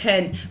and you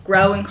can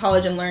grow in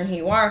college and learn who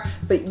you are,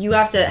 but you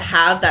have to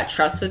have that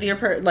trust with your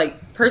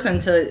person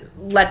to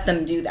let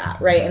them do that,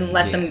 right? And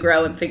let them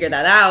grow and figure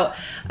that out.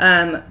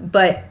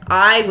 But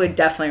I would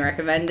definitely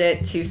recommend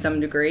it to some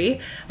degree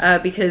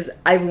because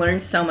I've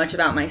learned so much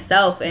about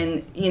myself.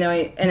 And, you know,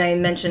 and I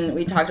mentioned,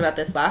 we talked about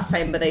this last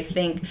time, but I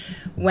think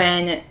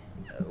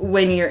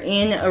when you're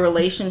in a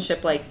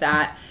relationship like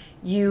that,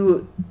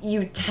 you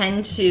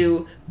tend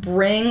to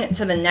bring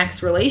to the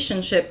next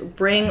relationship,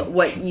 bring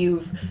what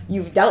you've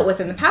dealt with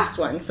in the past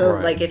one. So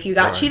like if you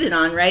got cheated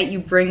on, right, you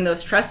bring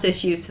those trust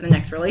issues to the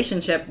next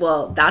relationship.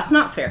 Well, that's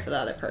not fair for the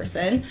other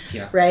person,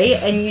 right?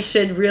 And you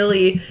should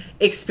really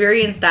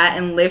experience that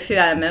and live through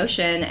that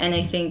emotion. And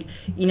I think,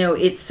 you know,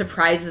 it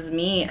surprises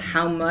me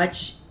how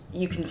much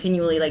you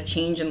continually like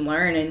change and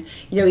learn. And,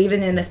 you know,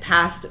 even in this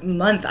past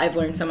month, I've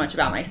learned so much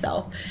about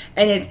myself.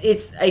 And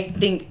it's I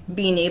think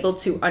being able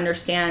to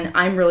understand,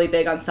 I'm really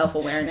big on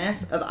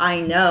self-awareness of I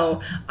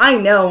know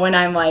when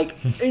I'm like,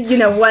 you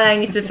know, what I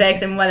need to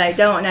fix and what I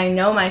don't, and I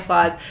know my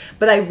flaws,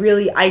 but I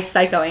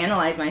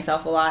psychoanalyze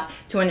myself a lot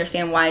to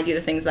understand why I do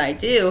the things that I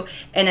do.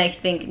 And I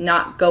think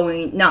not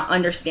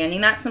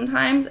understanding that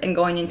sometimes and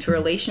going into a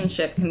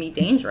relationship can be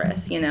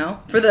dangerous, you know,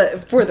 for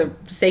the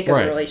sake of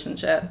the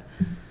relationship.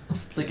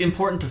 It's like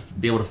important to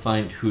be able to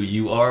find who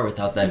you are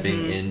without that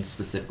being in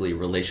specifically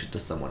relation to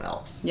someone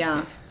else.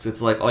 Yeah. So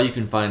it's like all you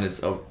can find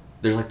is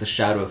there's like the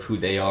shadow of who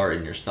they are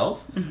in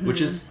yourself, which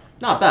is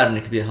not bad and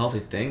it can be a healthy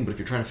thing. But if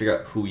you're trying to figure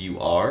out who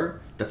you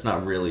are, that's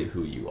not really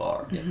who you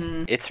are.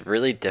 It's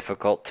really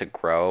difficult to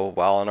grow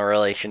while in a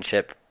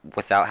relationship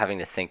without having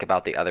to think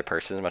about the other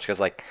person as much,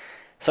 because like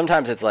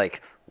sometimes it's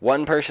like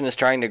one person is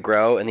trying to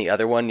grow and the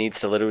other one needs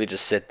to literally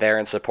just sit there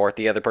and support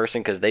the other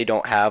person because they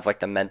don't have like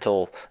the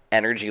mental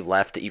energy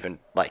left to even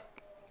like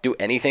do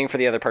anything for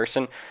the other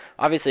person.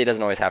 Obviously it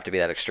doesn't always have to be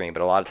that extreme,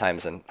 but a lot of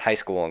times in high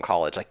school and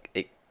college, like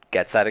it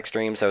gets that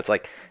extreme. So it's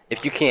like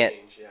if you can't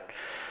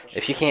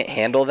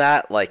handle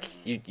that, like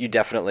you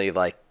definitely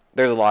like.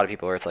 There's a lot of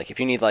people where it's like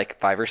if you need like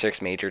 5 or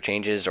 6 major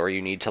changes, or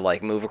you need to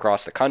like move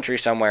across the country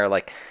somewhere,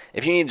 like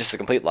if you need just a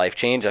complete life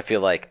change, I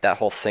feel like that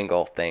whole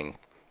single thing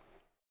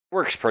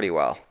works pretty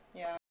well.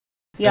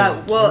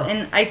 Yeah, well,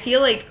 and I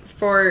feel like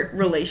for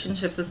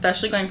relationships,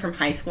 especially going from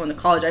high school into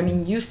college, I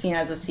mean, you've seen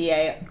as a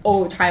CA,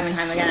 time and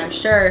time again, I'm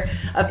sure,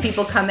 of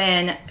people come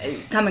in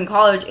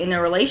college in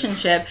a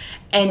relationship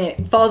and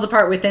it falls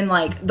apart within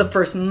like the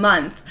first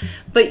month.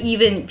 But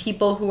even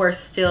people who are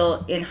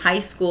still in high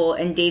school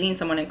and dating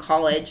someone in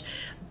college,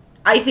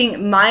 I think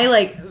my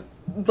like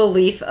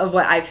belief of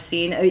what I've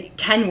seen, it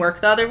can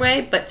work the other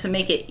way, but to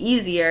make it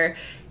easier,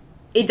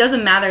 it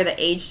doesn't matter the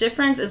age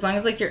difference as long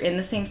as like you're in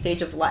the same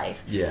stage of life.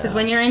 Yeah. Because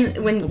when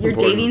you're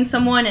dating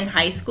someone in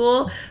high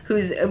school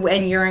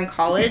when you're in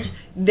college,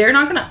 they're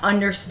not going to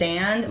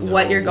understand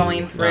what you're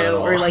going through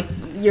or like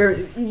your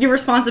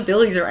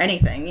responsibilities or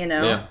anything, you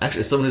know? Yeah.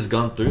 Actually, someone who's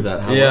gone through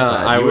that. How was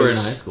that? You were in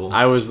high school.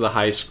 I was the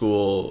high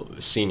school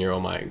senior while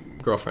my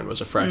girlfriend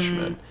was a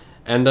freshman.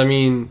 And I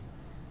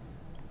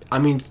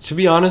mean, to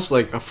be honest,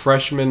 like a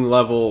freshman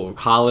level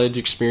college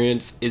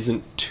experience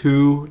isn't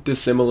too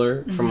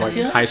dissimilar from like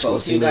high school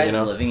senior. You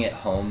guys living at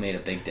home made a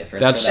big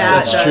difference.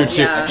 That's true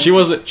too. Yeah. She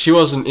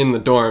wasn't in the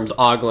dorms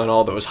ogling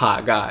all those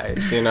hot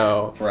guys, you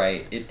know.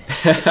 Right.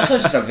 It's also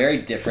just a very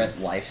different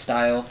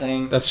lifestyle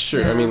thing. That's true.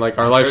 Yeah. I mean, like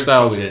our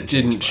lifestyles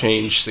didn't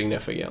change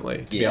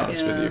significantly, to be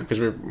honest with Yeah. you, because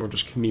we're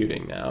just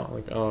commuting now.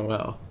 Like, oh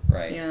well.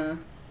 Right. Yeah.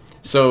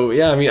 So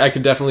yeah, I mean, I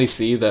could definitely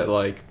see that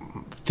like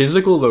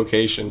physical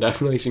location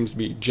definitely seems to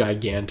be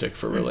gigantic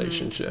for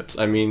relationships.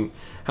 I mean,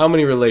 how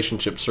many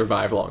relationships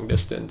survive long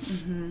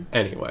distance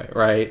anyway,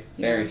 right?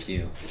 Very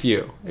few.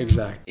 Few,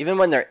 exactly. Even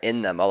when they're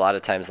in them, a lot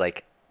of times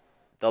like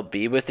they'll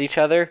be with each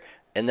other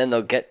and then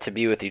they'll get to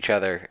be with each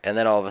other and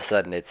then all of a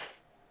sudden it's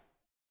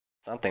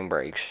something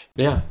breaks.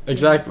 Yeah,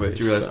 exactly.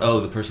 You realize,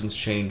 the person's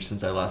changed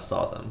since I last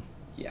saw them.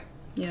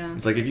 Yeah.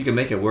 It's like if you can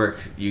make it work,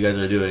 you guys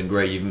are doing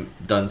great. You've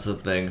done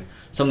something.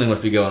 Something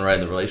must be going right in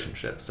the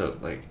relationship. So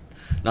like,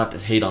 not to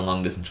hate on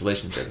long distance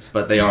relationships,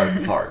 but they are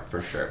hard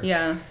for sure.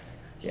 Yeah.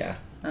 Yeah.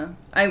 When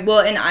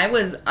I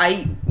was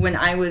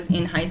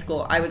in high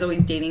school, I was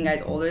always dating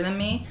guys older than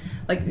me,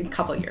 like a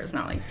couple of years,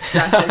 not like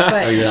drastic,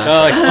 but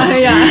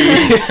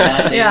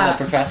Yeah. The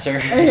professor.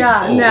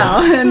 Yeah,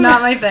 no,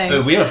 not my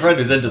thing. We have a friend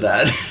who's into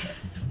that.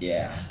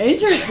 Yeah.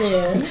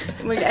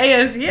 Interesting. Like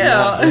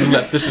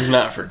ASU. This is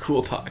not for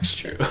cool talks,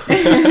 Drew.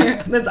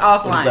 That's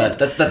offline. What's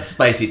that? That's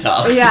spicy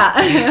talks.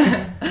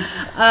 Yeah.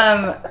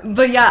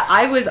 But yeah,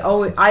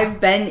 I've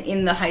been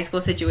in the high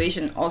school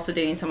situation, also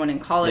dating someone in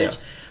college,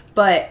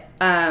 but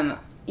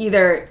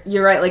either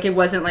you're right, like it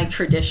wasn't like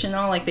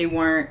traditional, like they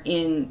weren't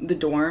in the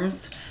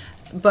dorms.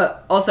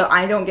 But also,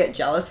 I don't get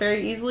jealous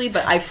very easily,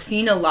 but I've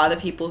seen a lot of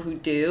people who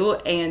do,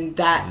 and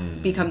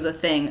that becomes a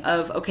thing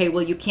of, okay,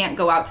 well, you can't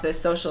go out to this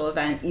social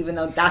event, even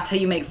though that's how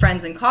you make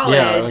friends in college.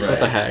 Yeah, like, what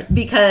the heck?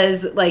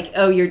 Because, like,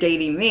 you're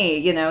dating me,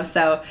 you know?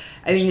 So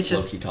I think it's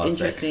just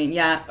interesting.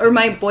 Yeah. Or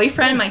my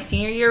boyfriend, my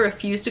senior year,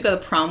 refused to go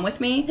to prom with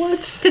me. What?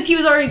 Because he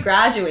was already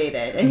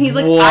graduated, and he's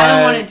like, I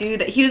don't want to do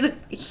that.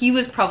 He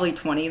was probably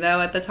 20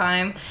 though at the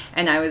time,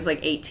 and I was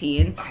like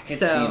 18. I could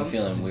see him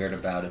feeling weird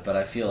about it, but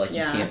I feel like you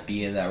can't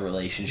be in that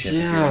relationship if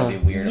you're gonna be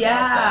weird about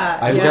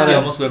that. I really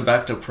almost went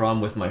back to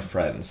prom with my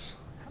friends.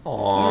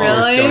 Aww. Really?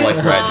 We're still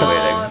like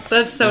graduating. Aww,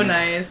 that's so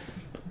nice.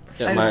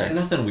 Yeah,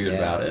 nothing weird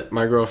about it.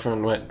 My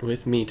girlfriend went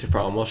with me to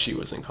prom while she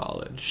was in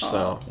college,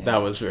 so that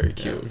was very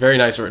cute. Very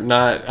nice.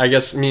 Not, I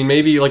guess,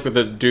 maybe like with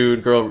the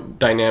dude-girl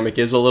dynamic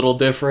is a little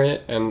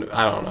different, and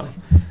I don't know.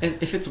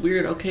 And if it's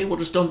weird, okay, well,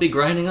 just don't be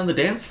grinding on the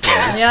dance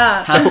floors.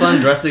 Yeah. Have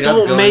fun dressing up,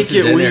 Don't going make to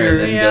it dinner, weird. and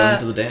then going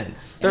to the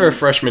dance. There are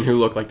freshmen who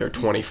look like they're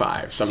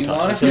 25 sometimes. You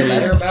want to feel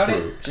better about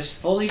it? Just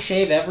fully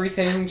shave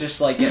everything.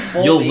 Just like get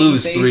full. You'll baby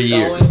lose face 3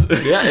 going. years.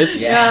 Yeah,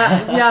 it's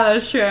Yeah,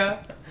 that's true.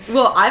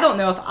 Well, I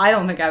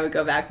don't think I would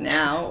go back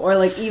now, or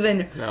like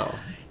even no.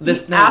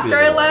 after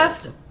I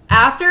left.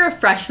 After a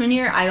freshman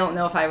year, I don't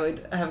know if I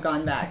would have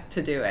gone back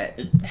to do it.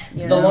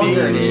 You The know?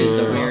 longer it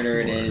is, the weirder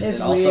it is, It's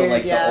and also weird,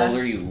 like yeah. the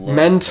older you look.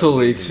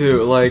 Mentally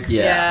too, like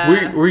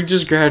Yeah. we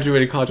just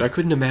graduated college. I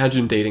couldn't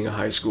imagine dating a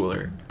high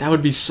schooler. That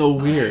would be so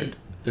weird.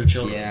 They're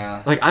children.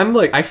 Yeah.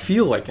 I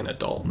feel like an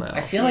adult now.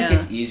 I feel like Yeah.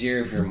 it's easier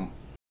if you're.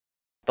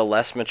 The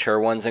less mature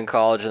ones in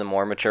college and the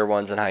more mature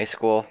ones in high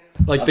school.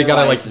 Like they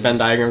gotta like Otherwise, Venn it's-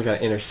 diagrams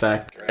gotta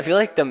intersect. I feel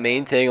like the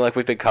main thing like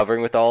we've been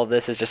covering with all of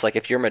this is just like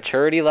if your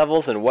maturity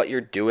levels and what you're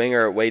doing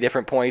are at way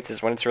different points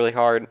is when it's really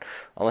hard,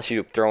 unless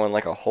you throw in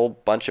like a whole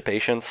bunch of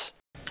patience.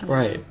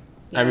 Right.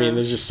 I mean,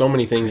 there's just so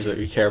many things that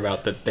we care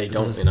about that they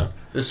don't, you know.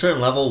 There's a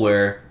certain level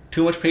where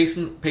too much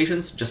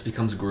patience just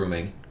becomes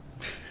grooming.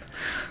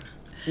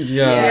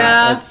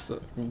 Yeah.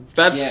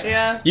 That's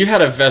Yeah. you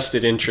had a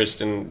vested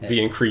interest in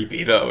being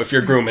creepy though. If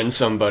you're grooming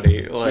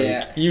somebody,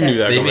 like you knew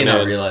that They may going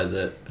not in. realize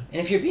it.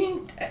 And if you're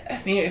being,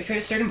 if you're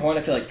at a certain point,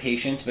 I feel like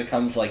patience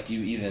becomes like, do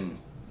you even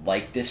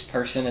like this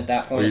person at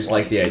that point. Or you just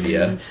like the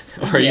idea.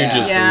 Or you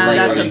just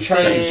that's are you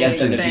trying to get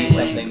them to thing. be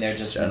something they're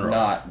just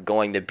not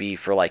going to be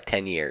for like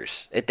 10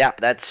 years.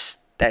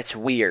 That's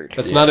weird.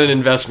 That's not an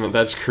investment.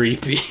 That's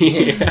creepy.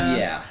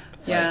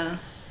 Yeah.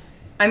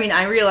 I mean,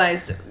 I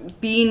realized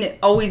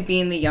always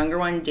being the younger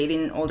one,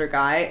 dating an older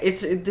guy.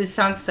 This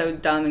sounds so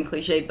dumb and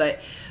cliche, but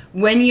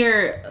when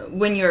you're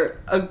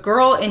a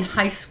girl in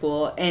high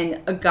school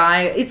and a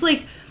guy, it's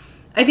like,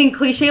 I think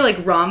cliche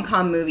like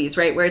rom-com movies,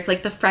 right? Where it's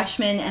like the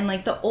freshman and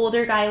like the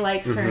older guy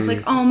likes her. It's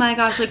like, oh my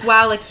gosh, like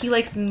wow, like he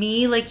likes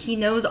me, like he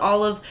knows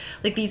all of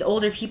like these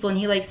older people and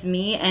he likes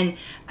me. And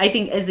I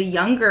think as being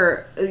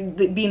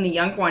the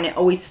younger one, it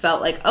always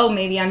felt like, oh,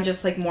 maybe I'm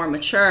just like more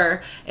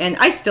mature, and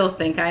I still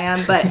think I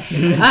am, but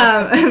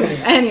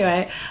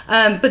anyway.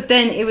 But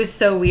then it was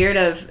so weird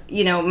of,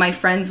 you know, my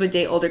friends would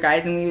date older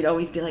guys and we would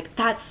always be like,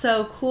 that's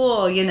so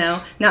cool, you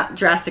know, not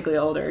drastically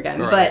older again,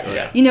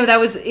 but you know,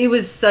 it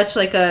was such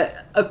like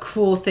a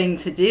cool thing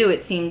to do,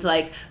 it seemed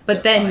like.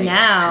 But then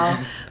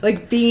now,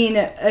 like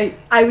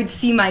I would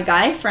see my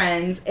guy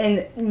friends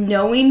and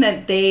knowing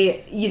that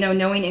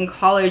knowing in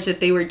college that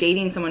they were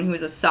dating someone who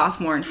was a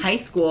sophomore in high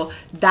school,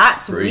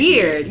 that's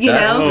weird, you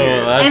know?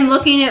 And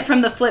looking at it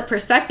from the flip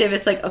perspective,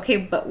 it's like, okay,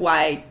 but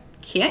why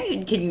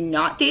can you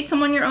not date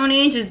someone your own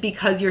age? Is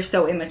because you're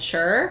so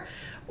immature?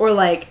 Or,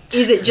 like,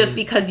 is it just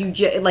because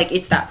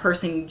it's that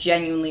person, you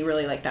genuinely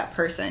really like that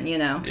person, you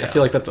know? Yeah. I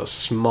feel like that's a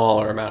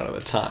smaller amount of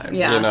the time, you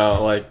know?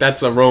 Like,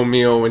 that's a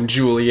Romeo and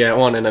Juliet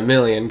 1 in a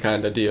million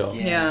kind of deal.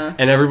 Yeah.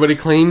 And everybody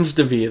claims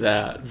to be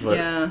that,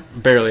 but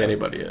barely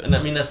anybody is. And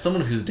I mean, as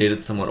someone who's dated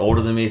someone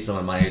older than me,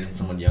 someone my age and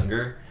someone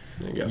younger,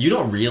 you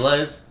don't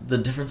realize the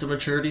difference of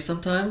maturity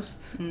sometimes,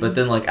 but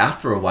then, like,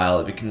 after a while,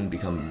 it can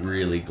become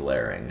really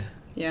glaring.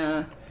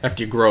 Yeah.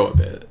 After you grow a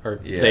bit, or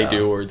they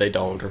do, or they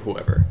don't, or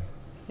whoever.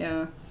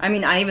 Yeah. I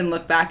mean, I even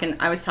look back, and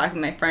I was talking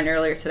to my friend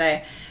earlier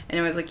today, and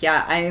I was like,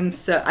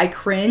 I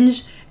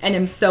cringe and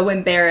am so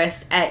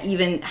embarrassed at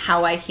even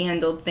how I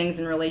handled things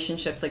in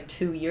relationships like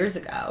 2 years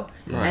ago.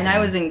 Right. And I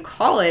was in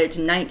college,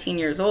 19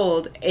 years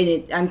old,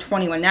 and I'm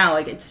 21 now.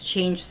 Like, it's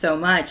changed so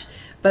much.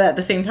 But at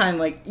the same time,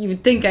 like, you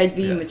would think I'd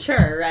be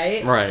mature,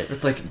 right? Right.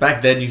 It's like,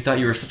 back then, you thought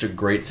you were such a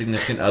great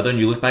significant other, and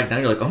you look back now,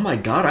 and you're like, oh my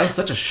god, I was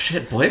such a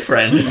shit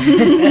boyfriend.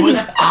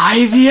 Was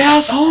I the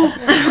asshole?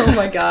 Oh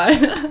my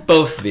god.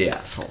 Both the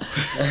asshole.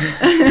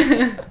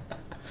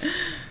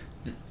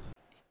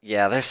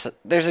 Yeah,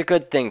 there's a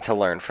good thing to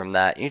learn from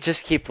that. You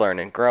just keep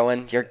learning,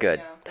 growing, you're good.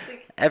 Yeah.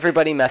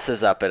 Everybody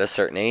messes up at a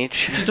certain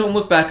age. If you don't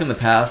look back in the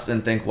past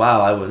and think, wow,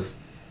 I was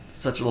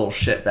such a little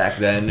shit back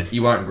then,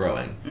 you aren't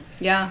growing.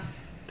 Yeah.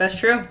 That's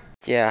true.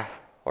 Yeah,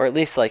 or at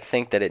least like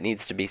think that it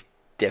needs to be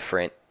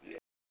different.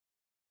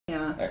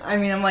 Yeah, I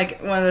mean, I'm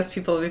like one of those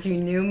people, if you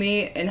knew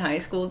me in high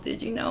school,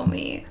 did you know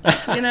me?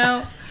 You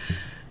know?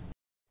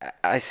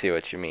 I see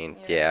what you mean,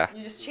 yeah.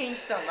 You just change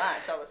so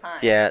much all the time.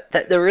 Yeah,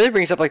 that really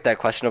brings up like that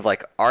question of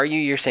like, are you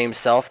your same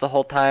self the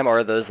whole time, or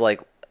are those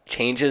like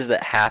changes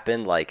that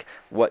happen like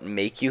what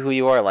make you who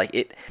you are? Like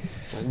it.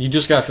 You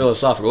just got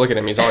philosophical. Look at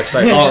him, he's all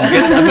excited. I'm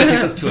going to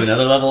take this to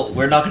another level.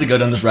 We're not going to go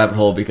down this rabbit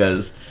hole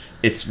because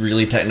it's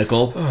really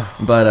technical,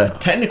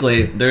 but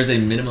technically there's a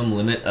minimum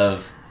limit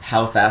of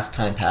how fast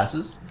time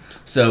passes.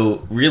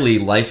 So really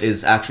life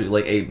is actually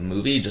like a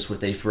movie, just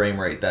with a frame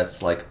rate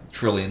that's like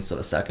trillionths of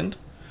a second.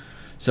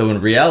 So in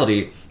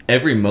reality,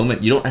 every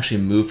moment you don't actually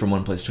move from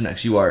one place to the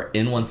next. You are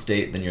in one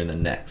state, then you're in the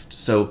next.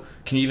 So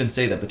can you even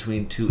say that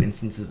between two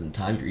instances in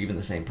time you're even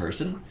the same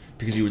person?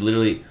 Because you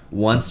literally,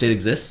 one state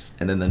exists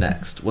and then the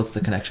next. What's the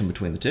connection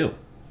between the two?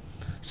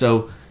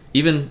 So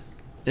even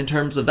in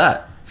terms of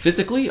that,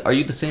 physically, are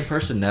you the same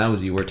person now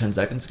as you were 10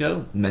 seconds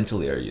ago?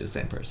 Mentally, are you the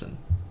same person?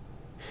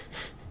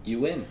 You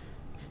win.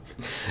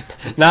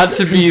 Not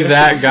to be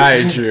that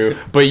guy, Drew,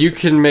 but you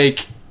can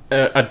make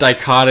a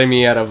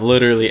dichotomy out of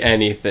literally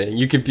anything.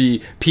 You could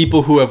be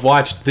people who have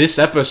watched this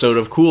episode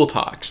of Cool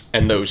Talks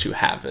and those who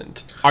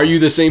haven't. Are you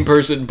the same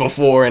person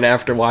before and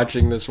after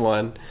watching this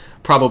one?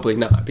 Probably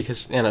not,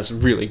 because Anna's a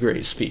really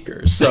great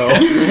speaker. So, but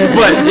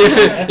if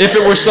it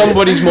were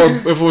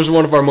if it was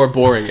one of our more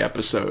boring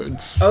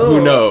episodes,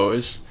 who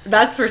knows?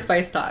 That's for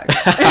Spice Talk.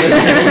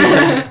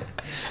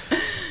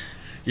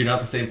 You're not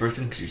the same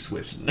person because you just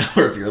wasted an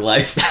hour of your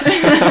life.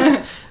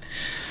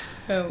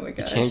 Oh my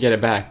gosh. You can't get it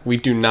back. We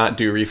do not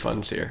do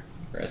refunds here.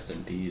 Rest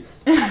in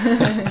peace.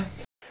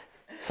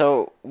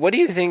 So, what do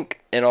you think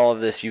in all of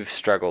this you've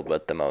struggled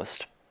with the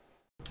most?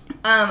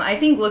 I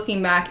think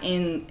looking back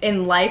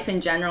in life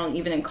in general, and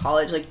even in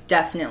college, like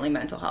definitely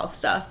mental health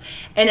stuff.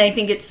 And I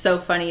think it's so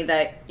funny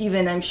that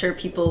even I'm sure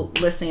people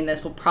listening to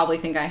this will probably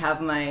think I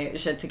have my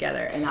shit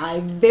together, and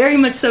I very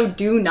much so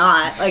do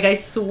not. Like, I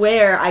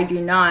swear I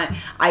do not.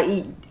 I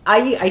eat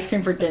ice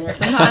cream for dinner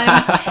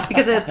sometimes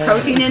because it has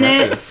protein in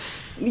it.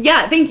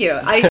 Yeah, thank you.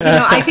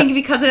 I think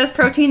because it has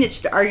protein, it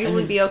should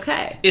arguably be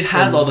okay. It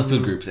has all the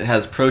food groups. It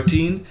has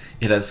protein,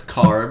 it has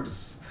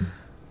carbs,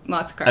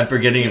 Lots of carbs. I'm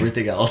forgetting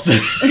everything else. I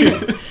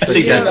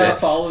think that's it.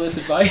 Follow this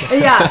advice.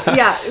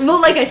 Yeah.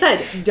 Well, like I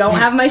said, don't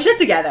have my shit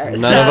together.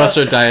 None of us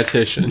are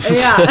dietitians.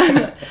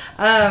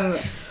 Yeah.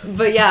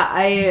 But yeah,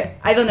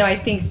 I don't know. I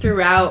think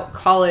throughout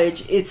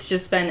college, it's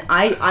just been,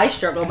 I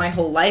struggled my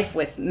whole life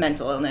with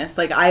mental illness.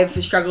 Like, I've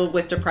struggled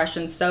with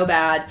depression so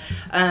bad.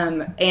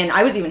 And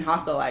I was even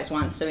hospitalized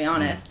once, to be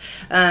honest.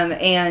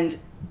 And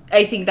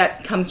I think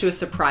that comes to a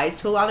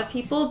surprise to a lot of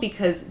people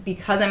because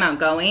I'm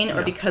outgoing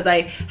or because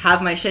I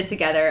have my shit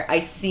together, I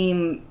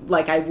seem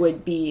like I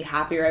would be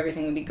happier,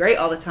 everything would be great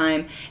all the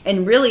time.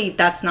 And really,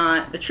 that's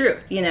not the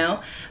truth, you know?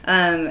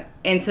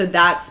 And so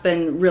that's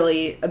been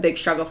really a big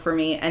struggle for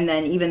me. And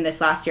then even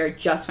this last year, I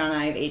just found out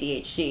I have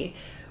ADHD,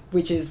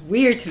 which is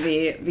weird to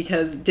me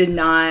because did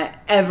not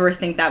ever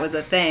think that was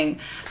a thing.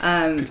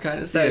 Could kind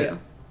of see it.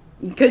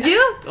 Could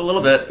you? A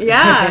little bit.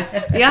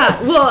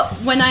 Yeah. Well,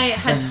 when I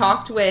had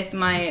talked with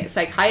my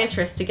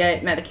psychiatrist to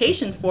get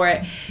medication for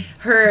it,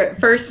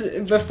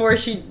 before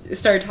she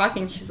started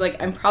talking, she's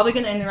like, I'm probably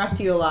going to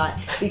interrupt you a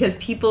lot because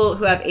people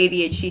who have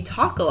ADHD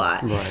talk a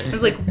lot. Right. I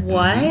was like,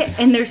 what?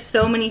 And there's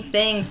so many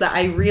things that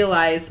I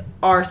realize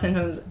are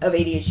symptoms of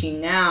ADHD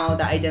now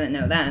that I didn't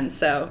know then.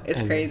 So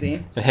it's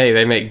crazy. Hey,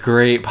 they make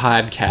great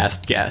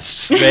podcast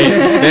guests.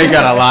 They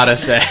got a lot to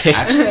say.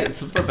 Actually,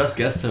 some of our best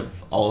guests have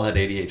all had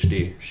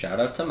ADHD. Shout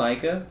out to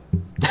Micah.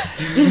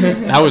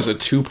 That was a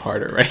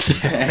two-parter right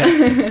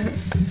there.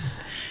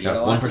 You got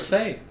a lot to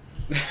say.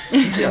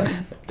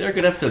 Yeah, they're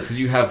good episodes because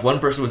you have one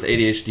person with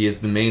ADHD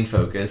as the main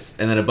focus,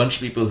 and then a bunch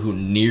of people who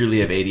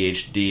nearly have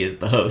ADHD as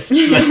the hosts.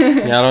 Yeah,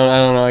 I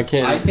don't know. I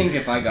can't. I think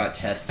if I got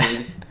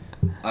tested,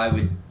 I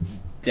would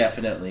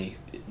definitely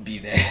be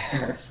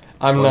there.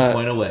 I'm One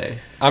point away.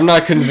 I'm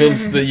not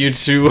convinced that you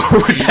two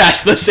would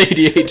pass this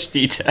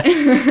ADHD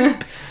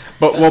test.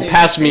 But we'll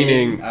pass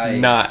meaning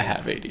not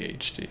have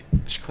ADHD.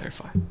 I should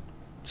clarify.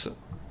 So.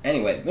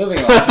 Anyway, moving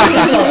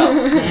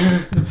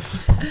on.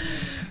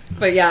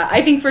 But yeah,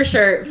 I think for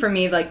sure, for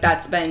me, like,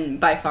 that's been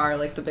by far,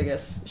 like, the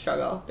biggest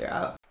struggle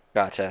throughout.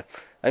 Gotcha.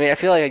 I mean, I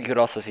feel like you could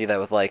also see that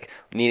with, like,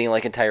 needing,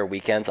 like, entire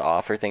weekends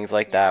off or things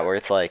like that, where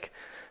it's, like,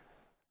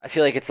 I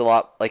feel like it's a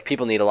lot, like,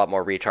 people need a lot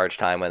more recharge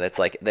time when it's,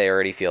 like, they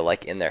already feel,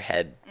 like, in their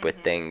head with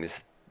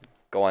things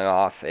going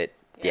off.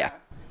 Yeah,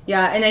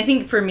 and I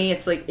think for me,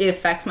 it's, like, it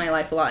affects my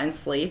life a lot in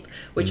sleep,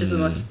 which is the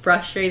most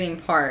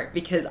frustrating part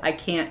because I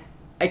can't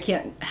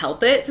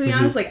help it, to be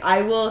honest. Like,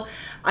 I will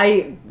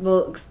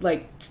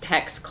like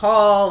text,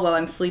 call while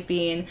I'm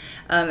sleeping,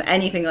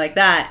 anything like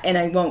that, and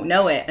I won't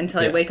know it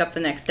until I wake up the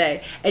next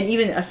day. And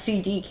even a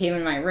CD came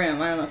in my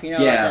room. I don't know if you know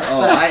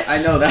about this.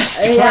 I know that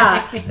story.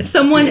 Yeah,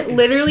 someone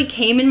literally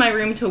came in my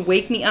room to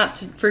wake me up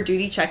for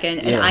duty check-in,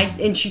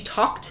 and she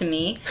talked to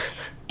me,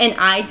 and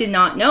I did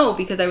not know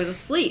because I was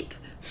asleep.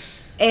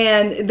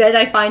 And then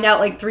I find out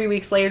like 3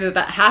 weeks later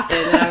that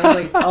happened, and I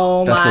was like,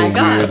 "Oh my god!" That's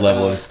a weird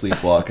level of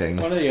sleepwalking.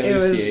 One of the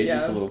other CAs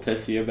was a little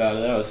pissy about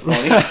it. That was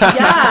funny.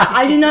 Yeah,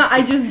 I did not.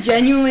 I just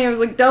genuinely, I was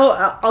like, "Don't.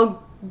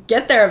 I'll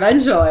get there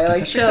eventually."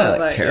 Like, chill. Kind of,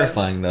 like,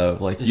 terrifying though.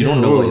 Like, you don't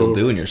know what you'll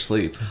do in your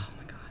sleep. Oh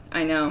my god,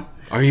 I know.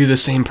 Are you the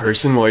same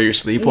person while you're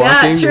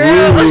sleepwalking?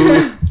 Yeah,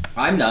 true.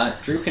 I'm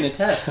not. Drew can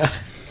attest.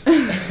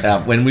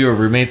 Yeah, when we were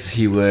roommates,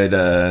 he would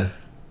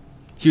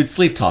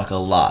sleep talk a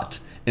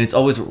lot. And it's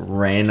always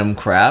random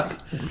crap,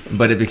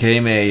 but it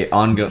became a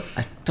ongoing...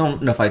 I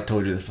don't know if I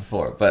told you this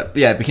before, but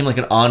yeah, it became like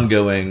an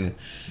ongoing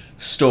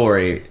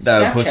story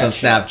that I would post on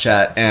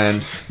Snapchat,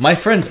 and my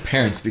friends'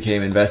 parents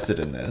became invested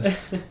in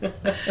this.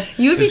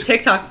 You would be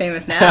TikTok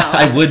famous now.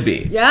 I would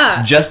be.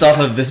 Yeah. Just off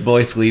of this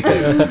boy sleeping.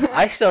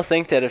 I still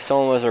think that if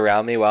someone was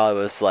around me while I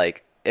was,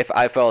 like, if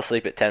I fell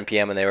asleep at 10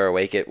 p.m. and they were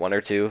awake at 1 or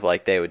 2,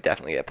 like, they would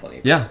definitely get plenty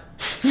of Yeah.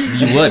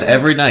 You would,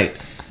 every night.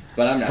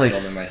 But I'm not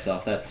filming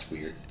myself. That's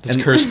weird.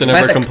 Does Kirsten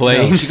ever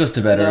complain? No, she goes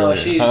to bed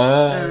early.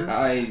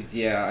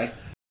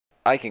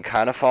 I can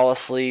kind of fall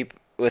asleep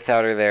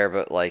without her there,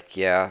 but, like,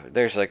 yeah,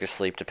 there's, like, a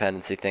sleep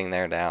dependency thing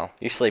there now.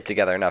 You sleep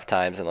together enough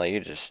times, and, like, you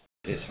just...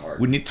 It's hard.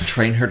 We need to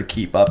train her to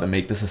keep up and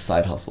make this a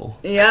side hustle.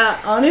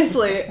 Yeah,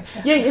 honestly.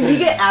 Yeah, if you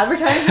get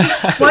advertising,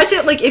 watch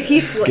it, like, if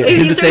he Get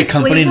him to say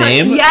company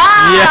name?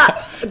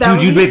 Yeah!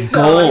 Dude, you'd make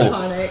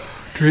gold.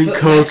 Drink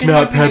Coke,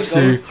 not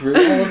Pepsi. Go through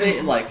all of it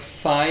and, like,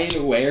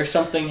 find where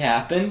something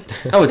happened.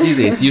 Oh, it's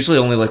easy. It's usually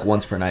only like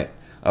once per night.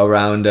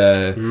 Around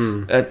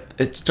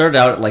it started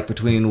out at like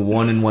between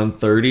 1 and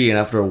 1:30, and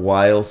after a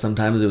while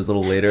sometimes it was a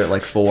little later at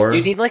like 4.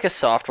 You need like a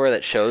software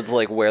that shows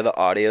like where the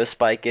audio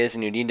spike is,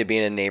 and you need to be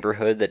in a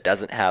neighborhood that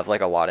doesn't have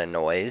like a lot of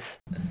noise.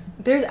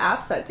 There's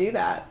apps that do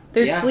that.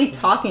 There's sleep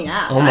talking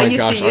apps. Oh my I used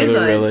gosh, to use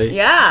them. Really?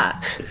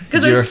 Yeah.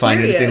 Did you ever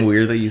find anything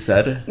weird that you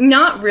said?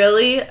 Not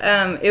really.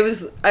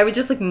 I would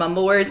just like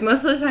mumble words.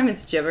 Most of the time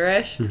it's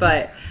gibberish,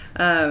 but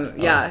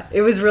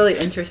it was really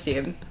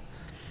interesting.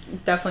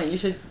 Definitely, you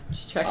should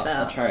check that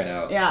out. I'll try it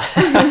out.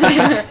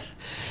 Yeah.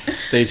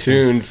 Stay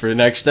tuned for the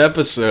next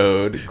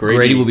episode.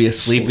 Grady will be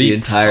asleep the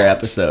entire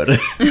episode.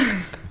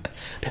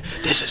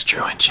 This is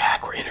Drew and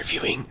Jack. We're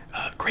interviewing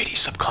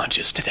Grady's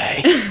subconscious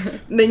today.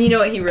 Then you know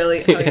what he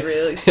really feels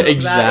exactly.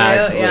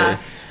 about you. Yeah.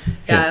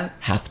 Yeah.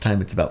 Half the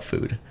time it's about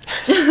food.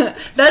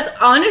 That's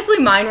honestly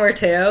mine were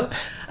too.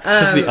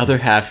 Because the other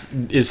half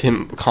is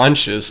him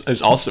conscious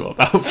is also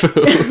about food.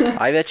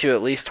 I bet you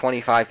at least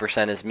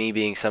 25% is me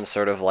being some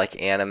sort of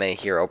like anime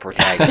hero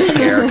protagonist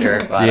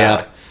character.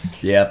 But,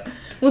 Yep.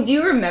 Well, do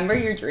you remember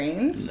your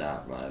dreams?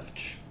 Not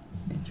much.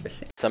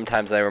 Interesting.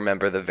 Sometimes I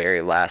remember the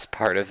very last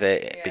part of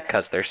it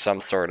because there's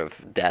some sort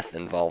of death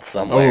involved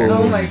somewhere.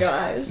 Oh my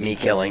gosh. Me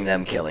killing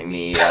them, killing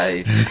me.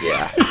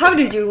 Yeah. How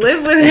did you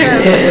live with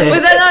him?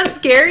 Would that not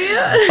scare you?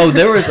 Oh,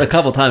 there was a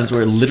couple times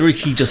where literally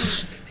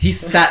he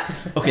sat.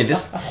 Okay,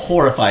 this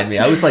horrified me.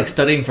 I was like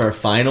studying for a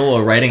final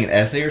or writing an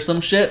essay or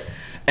some shit,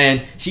 and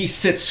he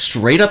sits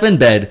straight up in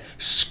bed,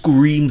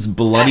 screams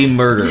bloody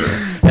murder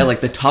at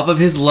like the top of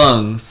his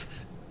lungs,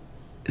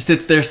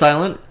 sits there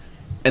silent,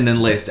 and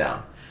then lays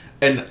down.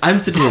 And I'm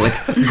sitting there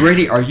like,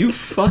 Grady, are you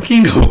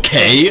fucking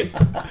okay?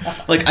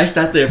 Like, I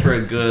sat there for a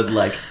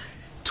good,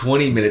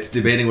 20 minutes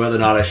debating whether or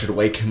not I should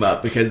wake him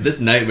up, because this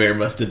nightmare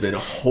must have been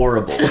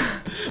horrible.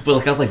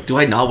 But, I was like, do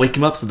I not wake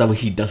him up so that way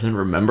he doesn't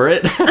remember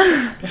it?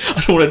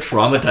 I don't want to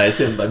traumatize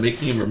him by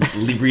making him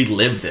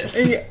relive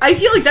this. I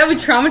feel like that would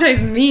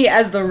traumatize me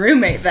as the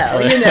roommate, though,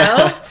 you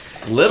know?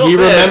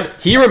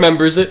 He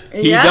remembers it.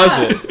 He does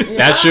it. Yeah.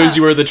 That shows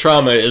you where the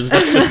trauma is.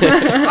 Doesn't it?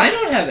 I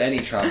don't have any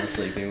trauma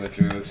sleeping with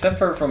Drew, except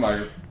for from our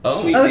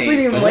sweet dates.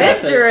 Sleeping but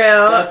with Drew.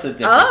 That's a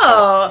different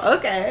Oh,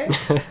 okay.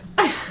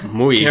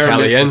 Muy Karen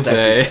missed the sexy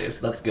caliente. face.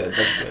 That's good.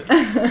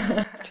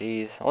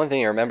 Jeez. Only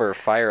thing I remember are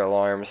fire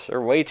alarms. There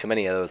are way too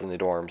many of those in the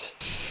dorms.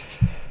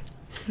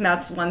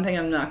 That's one thing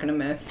I'm not going to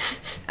miss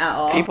at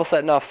all. People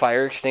setting off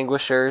fire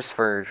extinguishers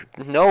for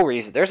no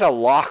reason. There's a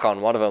lock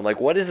on one of them.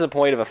 Like, what is the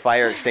point of a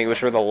fire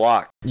extinguisher with a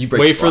lock? You break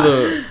Wait for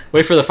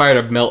the fire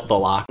to melt the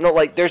lock.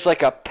 No, there's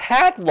a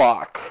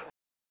padlock.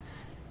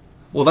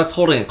 Well, that's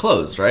holding it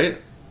closed,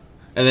 right?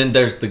 And then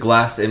there's the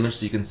glass image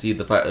so you can see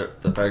the fire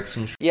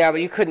extinguisher. Yeah,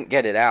 but you couldn't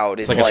get it out.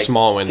 It's like a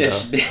small window.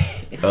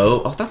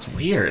 Oh, that's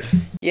weird.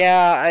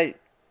 Yeah,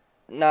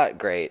 not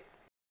great.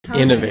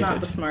 Innovative. It's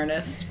not the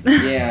smartest.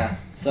 Yeah,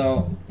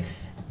 so...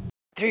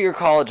 Through your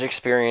college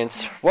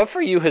experience, what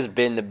for you has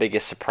been the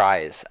biggest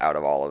surprise out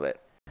of all of it?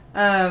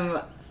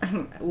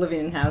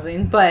 Living in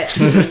housing, but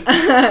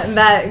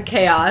that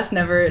chaos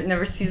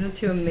never ceases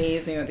to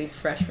amaze me what these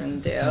freshmen do.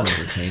 So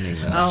entertaining,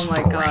 though. Oh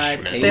my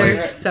god, they're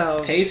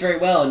so... Pays very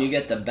well, and you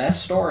get the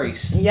best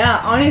stories. Yeah,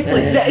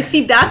 honestly.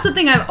 See, that's the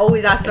thing I've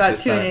always asked about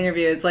too in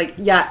interviews.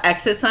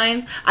 Exit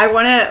signs.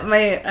 One of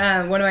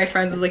my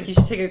friends was like, you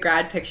should take a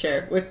grad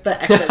picture with the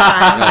exit sign.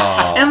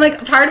 Oh.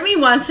 And part of me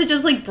wants to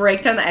just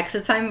break down the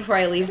exit sign before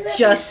I leave,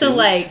 just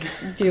to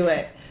do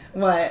it.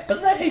 What?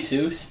 Wasn't that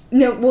Jesus?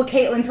 No, well,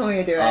 Caitlin told me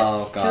to do it.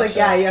 Oh, gosh. She's like,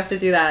 yeah, you have to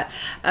do that.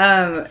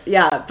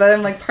 But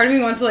I'm part of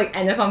me wants to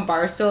end up on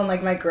Barstool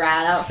in my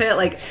grad outfit,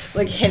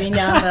 hitting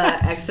down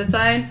the exit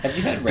sign. Have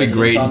you had Be residents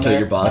great on until there?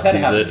 your boss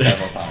I've had it sees it.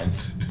 happen several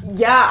times.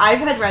 Yeah, I've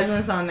had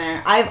residents on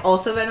there. I've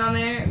also been on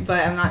there,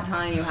 but I'm not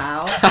telling you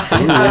how.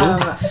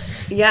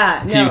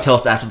 Yeah. Can you tell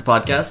us after the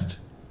podcast?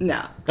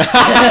 No.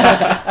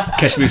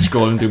 Catch me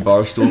scrolling through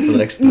Barstool for the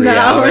next 3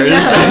 hours.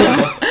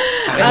 No.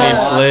 There's a lot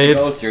to slave.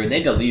 go through, and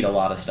they delete a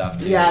lot of stuff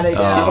too. Yeah, they do.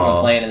 People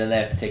complain, and then they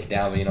have to take it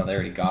down, but they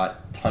already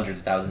got hundreds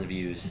of thousands of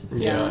views.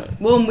 Yeah.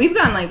 Well, and we've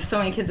gotten so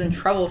many kids in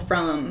trouble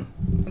from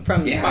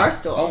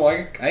Barstool. Oh,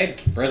 I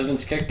had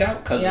residents kicked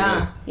out because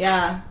of it.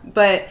 Yeah.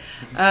 But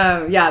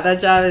that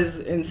job is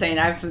insane.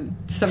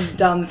 Some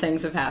dumb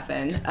things have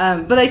happened.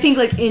 But I think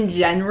in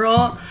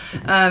general,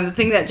 the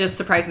thing that just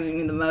surprises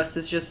me the most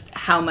is just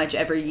how much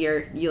every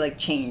year you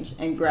change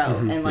and grow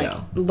and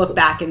look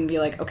back and be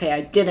okay,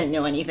 I didn't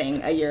know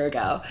anything a year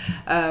ago.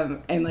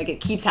 And it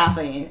keeps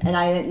happening. And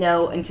I didn't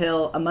know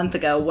until a month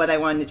ago what I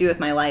wanted to do with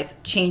my life.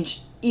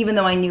 Changed, even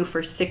though I knew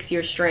for 6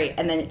 years straight,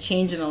 and then it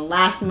changed in the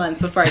last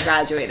month before I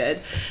graduated.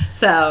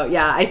 So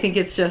yeah, I think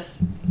it's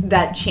just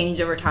that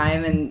change over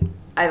time, and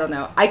I don't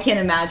know. I can't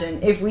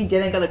imagine if we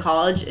didn't go to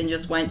college and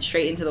just went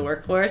straight into the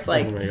workforce.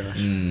 Oh my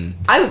gosh.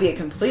 I would be a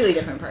completely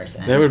different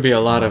person. There would be a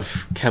lot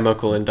of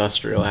chemical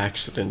industrial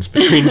accidents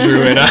between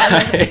Drew and I.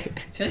 I feel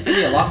like there'd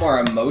be a lot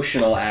more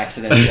emotional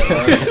accidents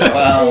at work as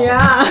well.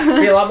 Yeah.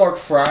 There'd be a lot more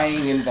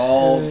crying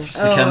involved.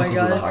 The chemicals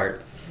of the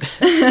heart.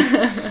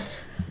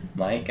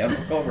 My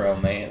chemical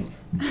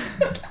romance.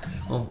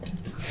 Well,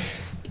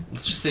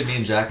 let's just say me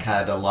and Jack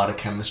had a lot of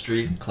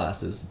chemistry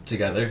classes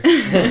together.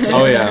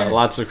 Oh yeah,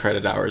 lots of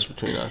credit hours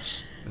between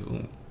us.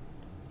 Ooh.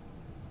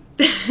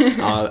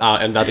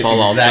 And that's It's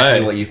all I'll exactly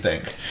say. what you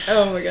think.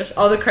 Oh my gosh.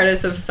 All the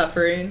credits of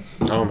suffering.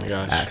 Oh my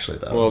gosh. Actually,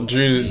 though. Well,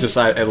 Drew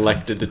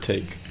elected to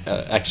take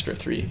extra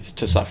 3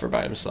 to suffer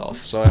by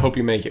himself. So I hope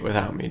you make it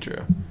without me,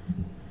 Drew.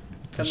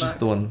 It's just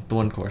the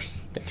one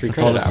course. 3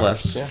 That's all credit that's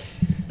hours. left.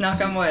 Yeah. Knock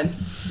on wood.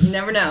 You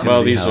never know.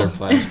 Well, be these hell. are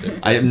plastic.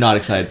 I am not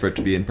excited for it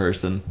to be in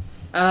person.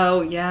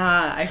 Oh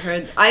yeah, I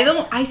heard.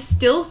 I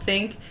still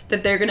think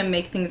that they're gonna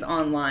make things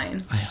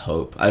online. I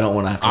hope. I don't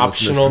want to have to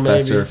Optional, listen to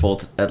this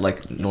professor maybe?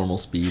 at normal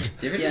speed.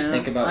 Do you ever just Yeah,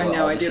 think about I what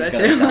know, all I this do is that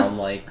going to too. sound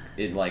like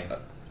in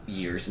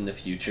years in the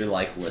future,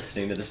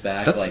 listening to this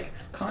back? That's-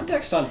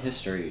 Context on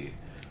history.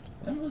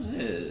 When was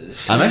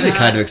this? I'm actually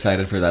kind of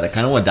excited for that. I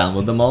kind of want to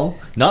download them all.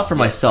 Not for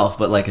myself,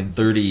 but like in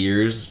 30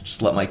 years,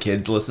 just let my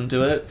kids listen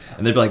to it.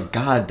 And they'd be like,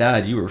 God,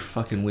 Dad, you were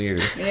fucking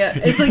weird. Yeah,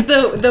 it's like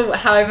the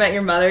How I Met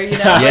Your Mother, you know?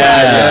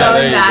 Yeah.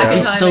 Going back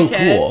It's so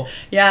cool.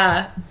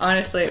 Yeah,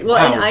 honestly. Well,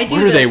 Wow, and I do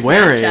what are they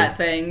wearing? Snapchat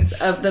things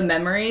of the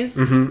memories.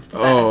 Mm-hmm. It's the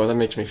Oh, best. that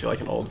makes me feel like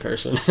an old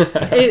person.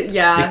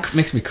 Yeah. It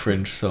makes me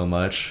cringe so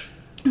much.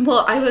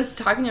 Well, I was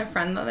talking to a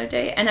friend the other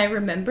day, and I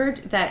remembered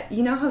that,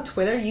 you know how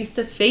Twitter used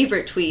to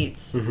favorite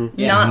tweets,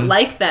 not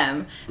like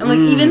them? And, like,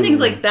 even things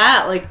like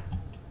that, like,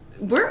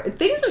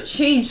 things have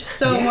changed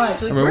so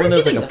much. Like, Remember when there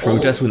was, like, a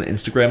protest when the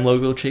Instagram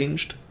logo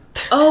changed?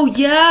 Oh,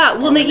 yeah.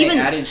 Well, they even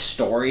added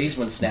stories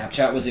when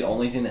Snapchat was the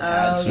only thing that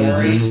had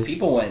stories. Yeah.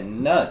 People went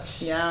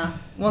nuts. Yeah.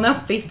 Well, now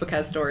Facebook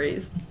has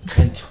stories.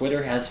 And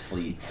Twitter has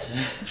fleets.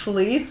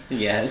 Fleets?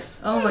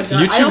 Yes. Oh my god.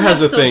 YouTube I don't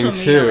has have a thing,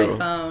 social media on too. my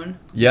phone.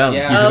 Yeah,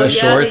 Yeah. you do Oh, the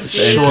yeah, shorts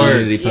they and do.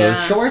 community Yeah.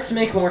 posts. Shorts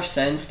make more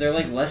sense. They're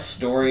like less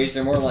stories.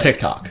 They're more It's like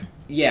TikTok.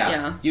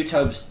 Yeah.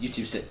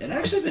 YouTube's and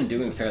actually been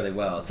doing fairly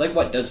well. It's like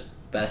what does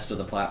best of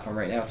the platform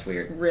right now. It's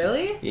weird.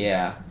 Really?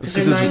 Yeah. It's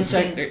Because 'cause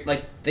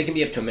like they can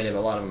be up to a minute, but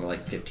a lot of them are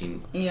like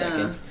 15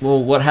 seconds.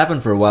 Well, what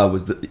happened for a while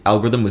was the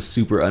algorithm was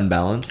super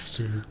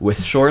unbalanced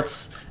with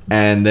shorts,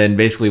 and then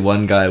basically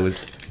one guy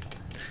was...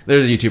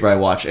 There's a YouTuber I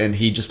watch, and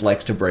he just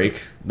likes to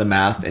break the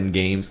math in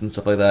games and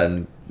stuff like that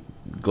and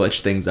glitch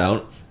things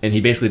out. And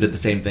he basically did the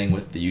same thing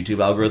with the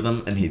YouTube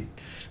algorithm, and he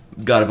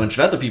got a bunch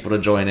of other people to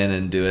join in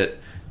and do it,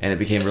 and it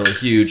became really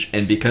huge.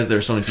 And because there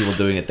were so many people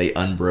doing it, they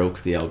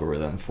unbroke the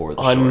algorithm for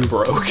the shorts.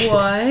 Unbroke.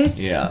 What?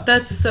 Yeah.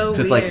 That's so weird.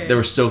 It's like there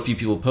were so few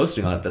people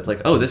posting on it that's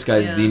like, oh, this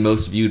guy's the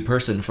most viewed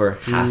person for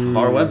half of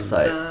our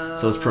website.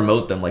 So let's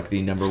promote them like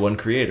the number one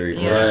creator,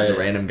 even though it's just a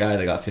Right. random guy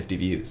that got 50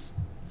 views.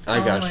 I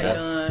oh gotcha.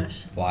 my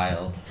gosh.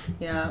 Wild.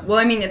 Yeah. Well,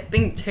 I mean, I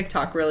think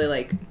TikTok really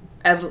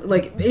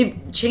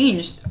it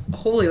changed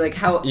wholly like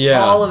how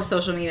all of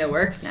social media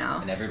works now.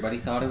 And everybody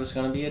thought it was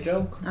going to be a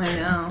joke. I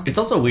know. It's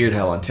also weird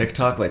how on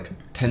TikTok, like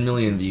 10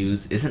 million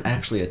views isn't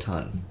actually a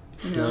ton.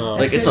 No.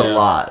 Like it's a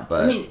lot,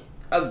 but I mean,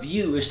 a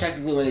view is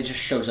technically when it just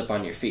shows up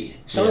on your feed.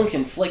 Someone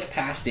can flick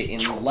past it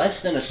in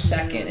less than a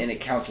second and it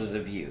counts as a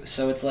view.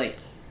 So it's like,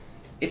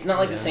 it's not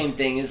like the same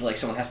thing as like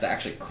someone has to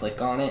actually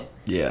click on it.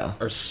 yeah.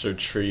 Or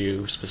search for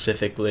you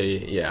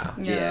specifically. Yeah.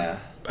 Yeah.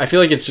 I feel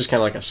like it's just kind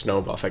of like a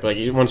snowball effect. Like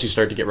once you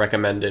start to get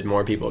recommended,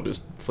 more people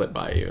just flip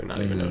by you and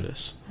not even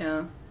notice.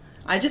 Yeah.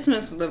 I just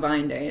miss the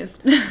Vine days.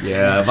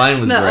 Yeah, Vine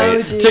was The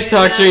great. OG,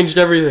 TikTok yeah. changed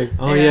everything.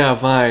 Oh Yeah. yeah,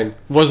 Vine.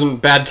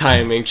 Wasn't bad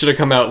timing. Should have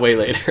come out way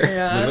later.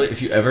 Yeah. Literally,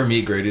 if you ever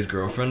meet Grady's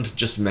girlfriend,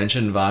 just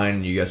mention Vine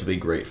and you guys will be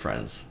great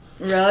friends.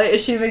 Really?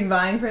 Is she a big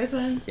Vine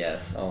person?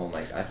 Yes. Oh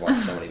my! I've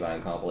watched so many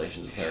Vine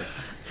compilations with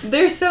her.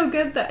 They're so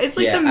good though. It's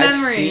like the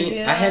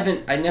memories.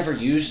 I never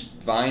used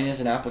Vine as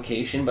an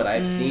application, but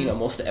I've seen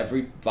almost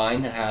every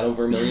Vine that had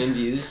over 1 million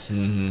views.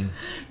 Mm-hmm.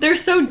 They're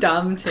so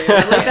dumb too.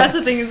 Like that's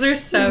the thing is they're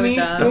so dumb.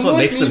 That's what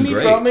makes them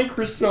great. Drop my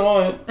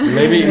croissant.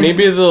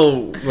 Maybe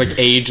they'll like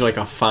age like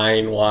a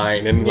fine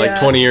wine, and like Yeah.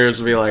 20 years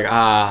will be like,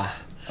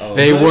 Oh,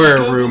 they but-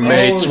 were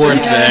roommates, Oh, weren't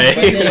yes,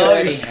 but they? they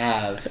already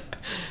have.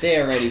 They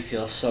already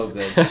feel so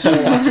good. Just go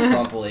watch a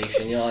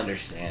compilation, you'll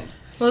understand.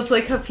 Well, it's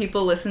like how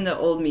people listen to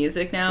old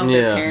music now with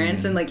Yeah. their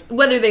parents, and like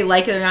whether they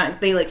like it or not,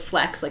 they like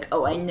flex like,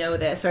 oh, I know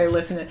this, or I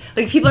listen to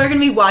like people are gonna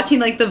be watching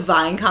like the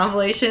Vine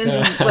compilations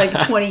in, like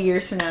 20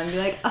 years from now and be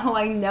like, oh,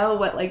 I know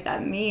what like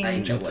that means. I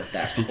know what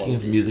that Speaking of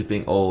quote is. music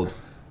being old,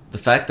 the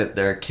fact that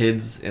there are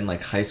kids in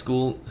like high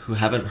school who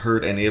haven't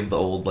heard any of the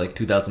old like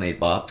 2008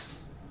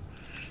 bops.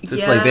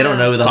 It's like they don't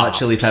know who the Hot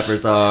Chili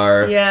Peppers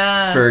are.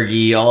 Yeah.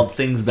 Fergie, all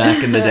things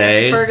back in the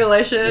day.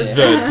 Fergalicious.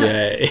 The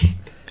day.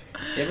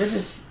 You ever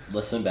just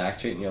listen back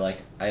to it and you're like,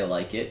 I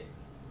like it,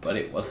 but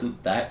it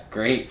wasn't that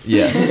great?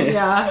 Yes.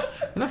 Yeah.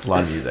 And that's a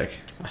lot of music.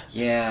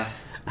 Yeah.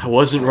 I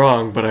wasn't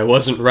wrong, but I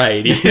wasn't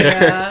right either.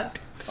 Yeah.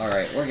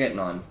 Alright, we're getting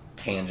on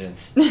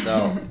tangents.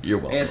 So, You're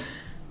I welcome. guess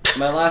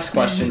my last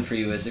question for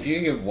you is, if you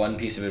could give one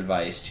piece of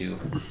advice to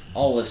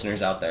all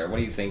listeners out there, what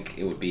do you think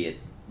it would be at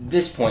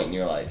this point in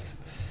your life?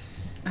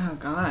 Oh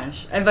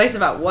gosh. Advice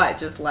about what?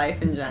 Just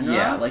life in general?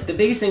 Yeah, like the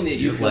biggest thing that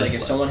you Your feel like life if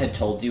lesson. someone had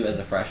told you as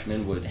a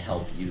freshman would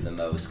help you the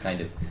most, kind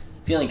of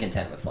feeling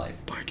content with life.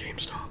 Buy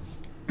GameStop.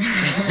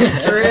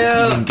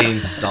 True. Even game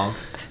stonk.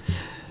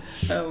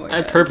 Oh my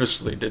I gosh.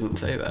 purposely didn't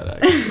say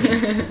that,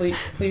 actually.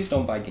 Please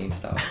don't buy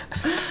GameStop.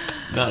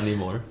 Not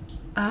anymore.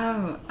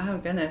 Oh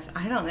goodness.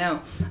 I don't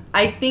know.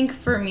 I think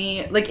for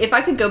me, like if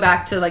I could go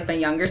back to like my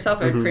younger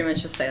self, I would pretty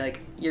much just say like,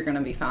 you're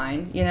gonna be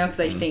fine, you know? Because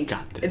I think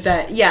got this.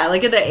 that, yeah,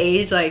 like at the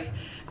age, like,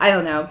 I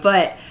don't know.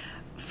 But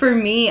for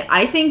me,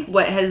 I think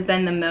what has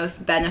been the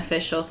most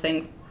beneficial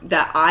thing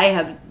that I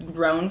have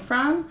grown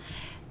from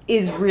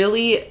is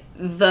really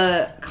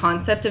the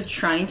concept of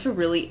trying to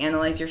really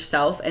analyze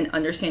yourself and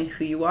understand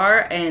who you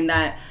are, and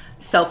that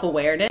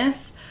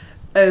self-awareness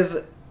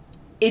of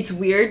it's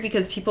weird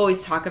because people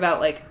always talk about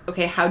like,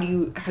 okay, how do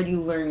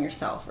you learn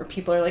yourself? Or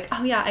people are like,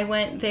 oh yeah, I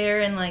went there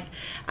and like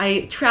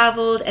I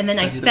traveled and then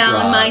I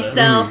found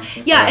myself.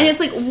 Yeah, and it's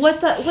like,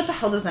 what the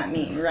hell does that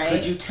mean, right?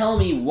 Could you tell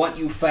me what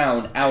you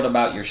found out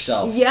about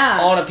yourself?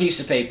 Yeah. On a piece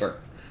of paper.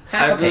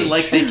 I really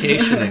like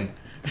vacationing.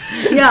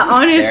 Yeah,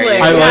 honestly.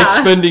 I like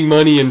spending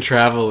money and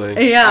traveling.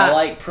 Yeah. I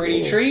like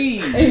pretty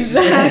trees.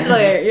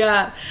 Exactly.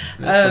 Yeah.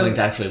 That's something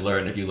to actually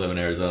learn if you live in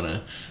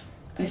Arizona.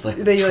 It's like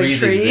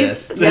trees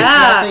exist. Yeah.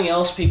 If nothing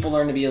else, people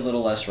learn to be a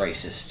little less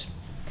racist.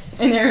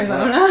 In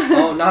Arizona?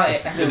 Oh, not...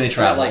 And they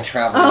travel. Like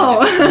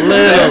traveling.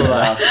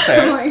 That's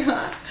fair. Oh my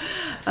god.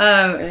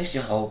 At least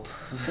you hope.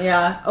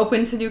 Yeah,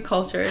 open to new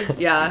cultures.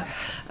 Yeah.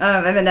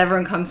 And then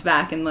everyone comes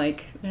back and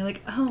like they're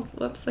like, oh,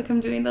 whoops, like I'm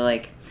doing the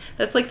like,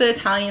 that's like the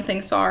Italian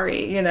thing,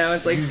 sorry, you know,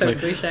 it's like so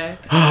cliche.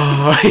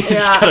 Oh, you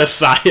just gotta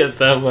sigh at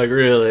them, like,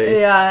 really.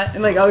 Yeah,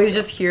 and like always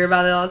just hear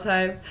about it all the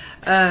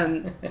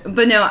time.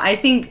 But no, I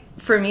think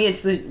for me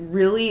it's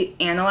really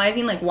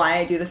analyzing like why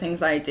I do the things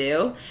that I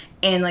do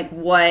and like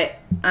what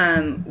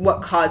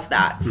caused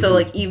that. So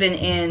like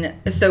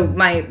so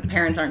my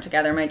parents aren't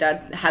together, my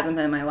dad hasn't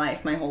been in my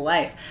life my whole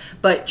life,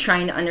 but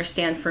trying to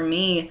understand for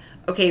me,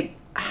 okay,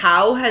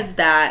 how has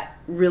that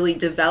really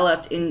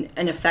developed and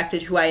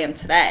affected who I am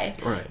today,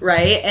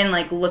 right? And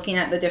like looking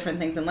at the different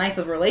things in life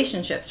of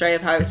relationships, right,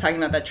 of how I was talking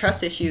about that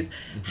trust issues,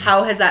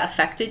 how has that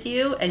affected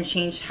you and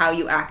changed how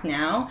you act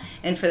now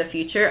and for the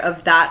future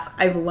of that.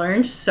 I've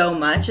learned so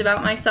much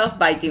about myself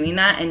by doing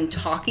that and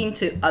talking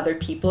to other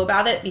people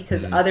about it,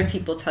 because other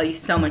people tell you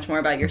so much more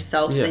about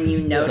yourself than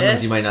you notice.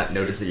 Sometimes you might not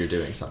notice that you're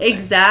doing something.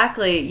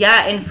 Exactly.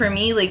 Yeah. And for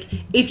me, like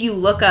if you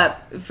look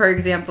up, for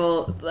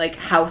example, like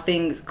how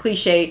things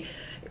cliche.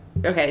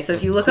 Okay, so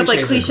if you look up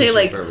like cliche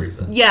like for a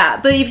reason. Yeah,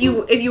 but if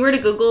you were to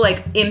Google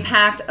like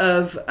impact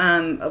of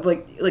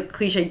like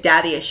cliche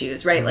daddy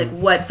issues, right? Like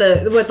what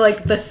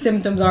the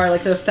symptoms are,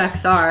 like the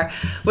effects are,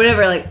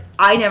 whatever, like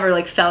I never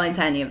like fell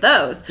into any of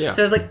those. Yeah.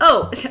 So I was like,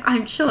 oh,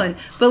 I'm chilling.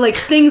 But like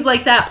things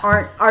like that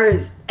are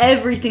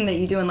everything that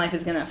you do in life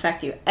is going to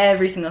affect you.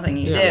 Every single thing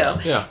you do.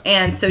 Yeah.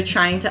 And so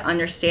trying to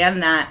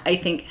understand that, I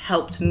think,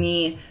 helped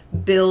me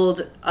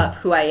build up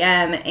who I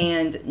am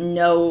and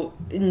know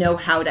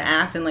how to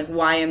act and like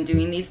why I'm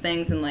doing these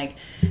things and like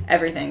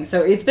everything.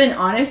 So it's been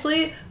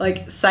honestly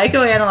like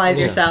psychoanalyze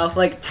yourself,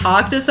 like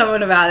talk to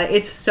someone about it.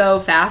 It's so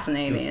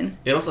fascinating.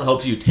 It also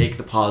helps you take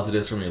the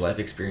positives from your life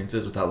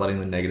experiences without letting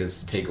the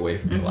negatives take away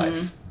from your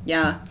life.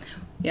 Yeah.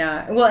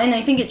 Well, and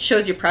I think it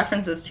shows your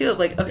preferences too of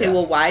like, okay,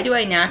 well, why do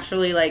I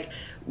naturally like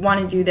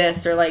want to do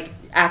this or like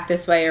act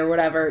this way or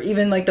whatever?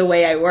 Even like the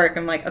way I work,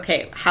 I'm like,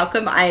 okay, how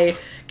come I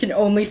can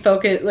only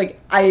focus, like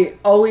I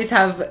always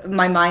have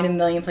my mind in a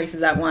million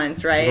places at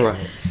once, right?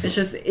 It's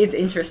just, it's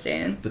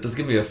interesting. That does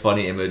give me a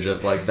funny image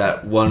of like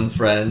that one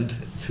friend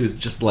who's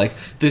just like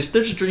they're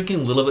just drinking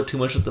a little bit too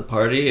much at the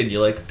party, and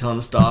you like tell them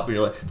to stop, and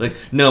you're like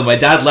no, my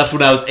dad left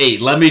when I was 8,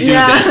 let me do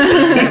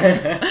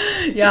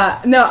this.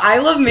 Yeah, no, I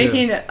love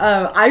making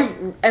I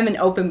am an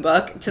open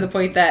book to the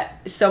point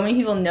that so many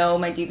people know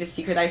my deepest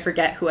secret I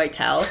forget who I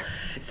tell.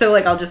 So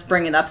like I'll just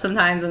bring it up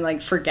sometimes and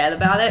like forget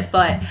about it,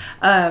 but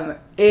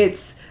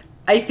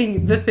I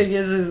think the thing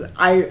is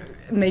I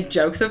make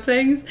jokes of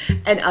things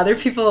and other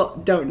people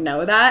don't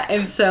know that,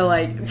 and so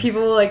like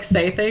people will like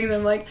say things and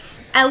I'm like,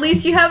 at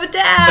least you have a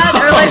dad,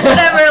 or like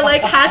whatever,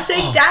 like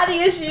hashtag daddy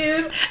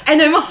issues,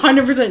 and I'm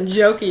 100%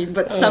 joking,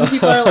 but some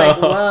people are like,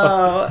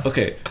 whoa.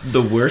 Okay,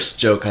 the worst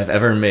joke I've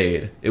ever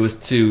made, it was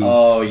to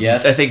I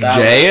think that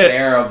Jay. Was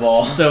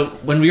terrible. So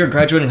when we were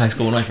graduating high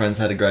school, one of my friends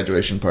had a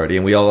graduation party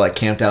and we all like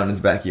camped out in his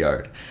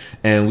backyard,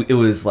 and it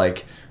was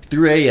like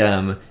 3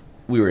 a.m.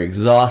 We were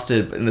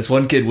exhausted, and this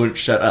one kid wouldn't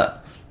shut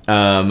up.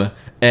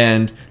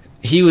 And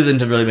he was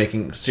into really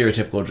making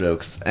stereotypical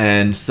jokes.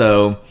 And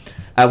so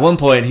at one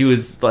point, he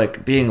was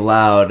like being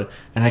loud,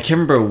 and I can't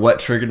remember what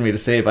triggered me to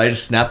say it, but I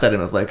just snapped at him.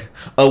 I was like,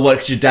 oh, what,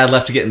 'cause your dad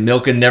left to get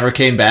milk and never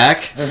came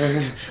back?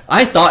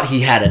 I thought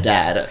he had a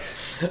dad.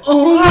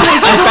 Oh my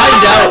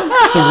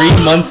I find out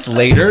 3 months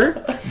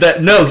later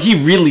that no,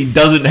 he really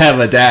doesn't have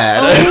a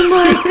dad. Oh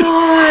my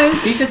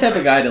gosh. He's the type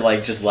of guy to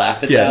like just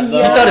laugh at Yeah, that.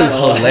 he thought it was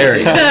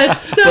hilarious.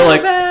 That's so But,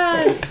 like,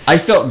 bad. I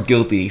felt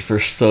guilty for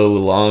so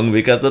long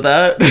because of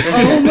that.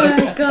 Oh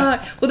my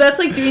god. Well, that's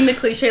like doing the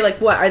cliche, like,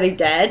 what, are they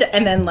dead?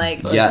 And then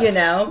like, Yes. you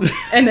know,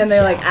 and then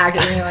they're like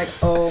acting, and you're like,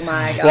 oh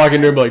my god.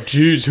 Walking there and be like,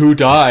 geez, who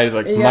died?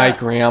 Like, my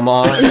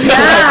grandma. Yeah,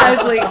 I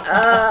was like,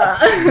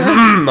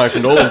 My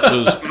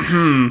condolences.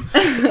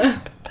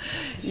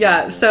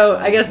 Yeah, so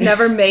I guess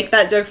never make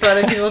that joke for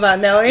other people without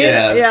knowing.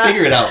 Yeah,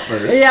 figure it out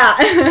first.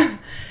 Yeah.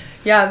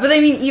 Yeah, but I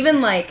mean,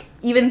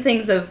 even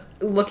things of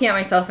looking at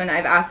myself, and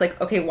I've asked, like,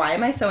 okay, why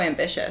am I so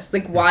ambitious?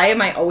 Like, why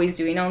am I always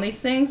doing all these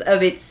things?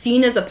 Of it's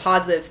seen as a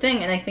positive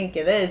thing, and I think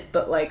it is,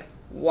 but, like,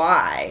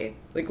 why?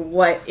 Like,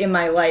 what in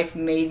my life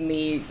made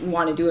me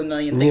want to do a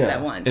million things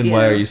at once? And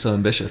why are you so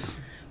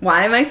ambitious?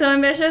 Why am I so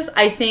ambitious?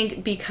 I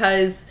think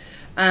because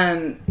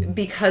of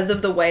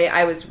the way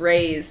I was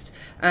raised,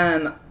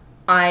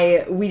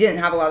 we didn't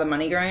have a lot of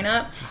money growing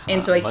up,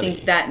 and so I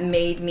think that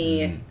made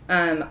me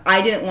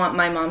I didn't want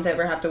my mom to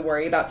ever have to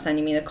worry about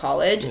sending me to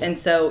college, and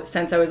so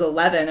since I was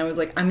 11 I was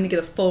like, I'm gonna get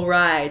a full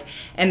ride,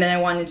 and then I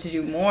wanted to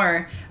do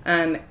more,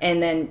 and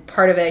then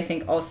part of it I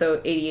think also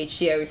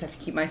ADHD, I always have to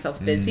keep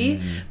myself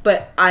busy,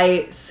 but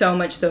I so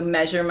much so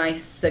measure my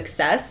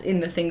success in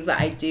the things that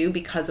I do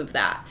because of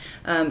that,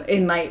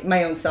 in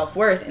my own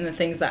self-worth in the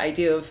things that I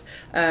do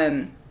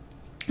of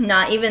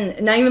not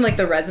even like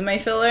the resume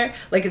filler,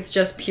 like it's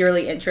just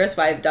purely interest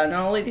why I've done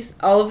all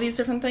of these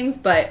different things,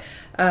 but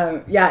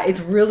it's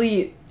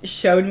really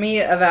showed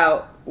me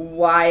about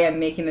why I'm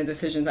making the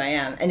decisions I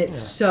am, and it's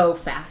so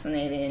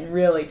fascinating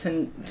really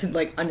to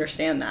like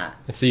understand that.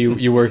 So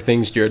you work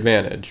things to your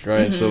advantage,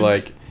 right? So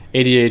like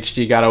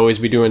ADHD, gotta always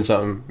be doing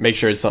something, make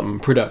sure it's something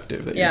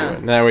productive that you're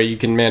doing. That way you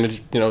can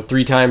manage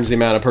 3 times the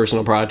amount of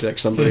personal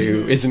projects somebody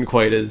who isn't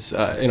quite as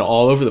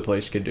all over the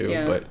place could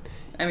do, but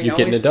I mean, you're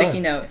always getting it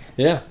sticky done. notes.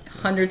 Yeah.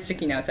 100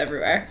 sticky notes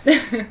everywhere.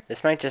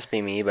 This might just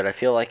be me, but I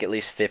feel like at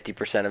least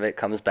 50% of it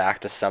comes back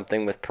to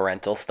something with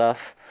parental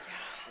stuff.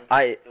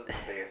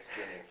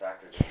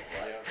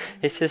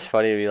 It's just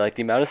funny to me, like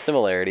the amount of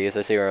similarities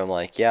I see where I'm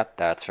like, yep,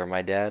 that's from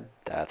my dad,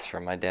 that's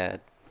from my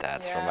dad,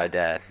 that's from my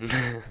dad.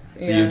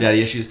 So you have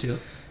daddy issues too?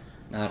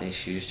 Not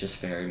issues, just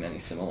very many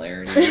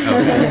similarities.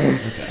 Okay.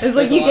 It's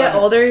like you get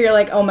older, you're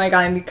like, oh my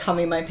god, I'm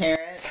becoming my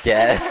parent.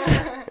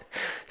 Yes.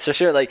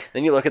 Especially, like,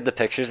 then you look at the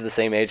pictures of the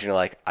same age and you're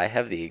like, I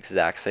have the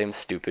exact same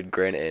stupid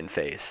grin and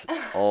face.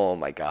 Oh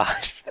my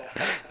gosh.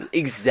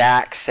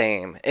 Exact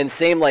same. And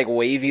same, like,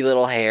 wavy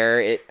little hair.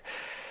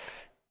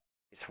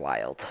 It's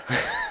wild.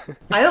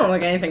 I don't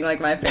look anything like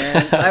my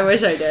parents. I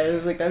wish I did. It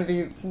was like, that'd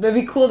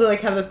be cool to, like,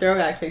 have the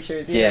throwback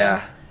pictures.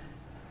 Yeah.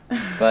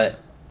 But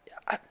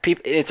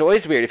it's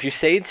always weird. If you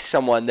say to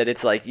someone that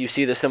it's like, you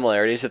see the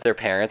similarities with their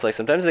parents, like,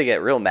 sometimes they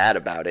get real mad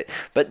about it.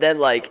 But then,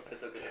 like...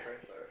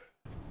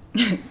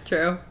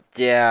 True.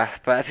 Yeah,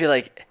 but I feel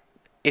like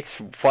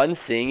it's fun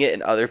seeing it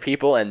in other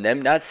people and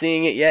them not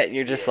seeing it yet. And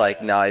you're just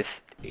like, no,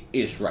 it's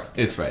right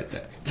there. It's right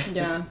there.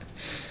 Yeah.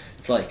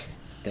 It's like,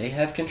 they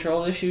have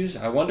control issues?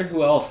 I wonder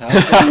who else has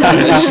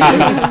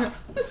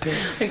control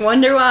issues. Like,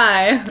 wonder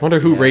why. Wonder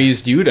who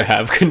raised you to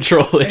have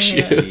control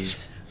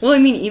issues. Well, I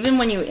mean, even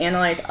when you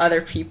analyze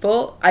other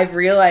people, I've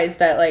realized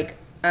that, like,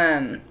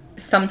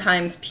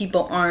 sometimes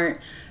people aren't,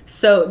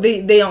 so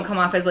they don't come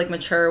off as, like,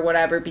 mature or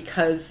whatever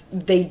because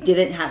they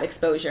didn't have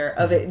exposure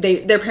of it.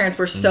 Their parents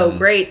were so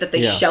great that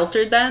they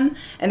sheltered them,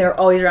 and they were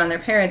always around their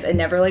parents and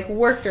never, like,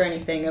 worked or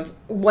anything.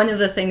 One of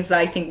the things that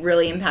I think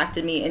really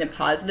impacted me in a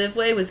positive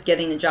way was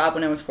getting a job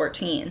when I was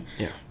 14.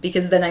 Yeah.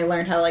 Because then I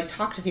learned how to, like,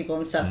 talk to people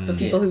and stuff. But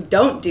people who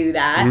don't do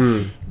that,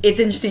 it's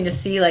interesting to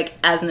see, like,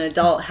 as an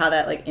adult, how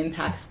that, like,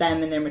 impacts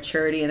them and their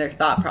maturity and their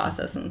thought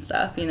process and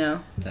stuff, you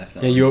know?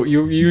 Definitely. Yeah,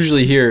 you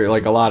usually hear,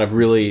 like, a lot of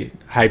really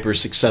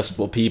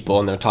hyper-successful people,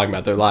 and they're talking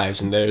about their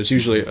lives, and there's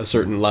usually a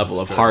certain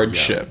level of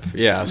hardship.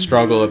 Yeah,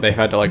 struggle that they've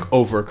had to, like,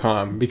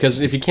 overcome. Because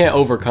if you can't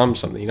overcome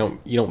something,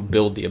 you don't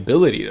build the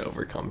ability to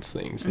overcome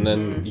things, and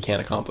then you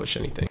can't accomplish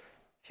anything.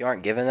 If you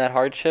aren't given that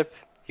hardship,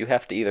 you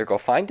have to either go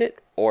find it,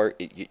 or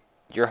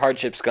your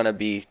hardship's going to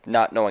be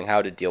not knowing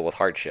how to deal with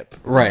hardship.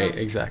 Right,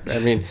 exactly. I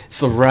mean, it's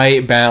the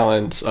right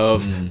balance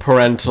of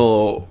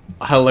parental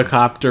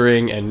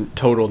helicoptering and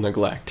total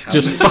neglect.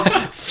 Just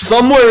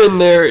somewhere in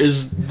there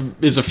is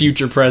a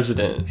future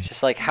president.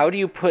 Just like, how do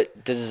you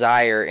put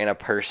desire in a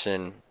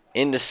person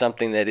into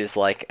something that is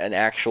like an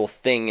actual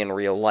thing in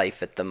real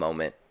life at the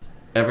moment?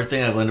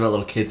 Everything I've learned about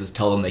little kids is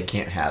tell them they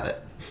can't have it.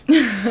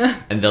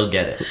 And they'll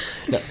get it.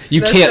 No,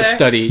 you can't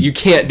study. You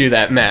can't do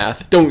that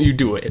math. Don't you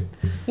do it.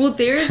 Well,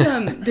 there's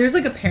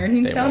like a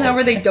parenting style now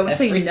where they don't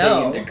say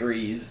no. In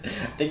degrees. I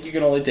think you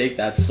can only take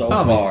that so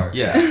far.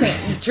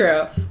 Yeah.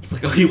 True. It's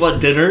like, oh, you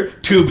want dinner?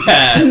 Too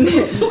bad.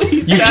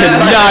 You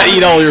cannot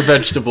eat all your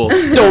vegetables.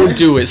 Don't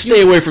do it.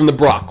 Stay away from the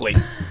broccoli.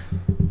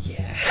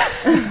 Yeah.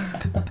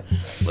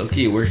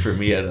 Low-key, it worked for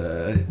me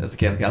as a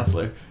camp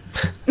counselor.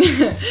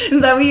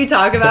 Is that what you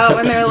talk about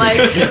when they're like,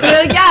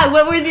 yeah,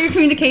 what was your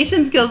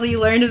communication skills that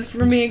you learned is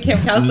from me in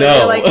camp counseling?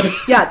 No. They're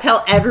like, yeah,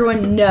 tell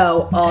everyone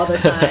no all the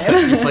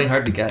time. You're playing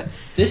hard to get.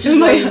 This is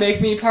why you make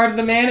me part of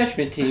the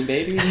management team,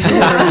 baby.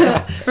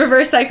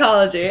 Reverse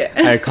psychology.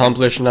 I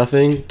accomplished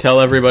nothing. Tell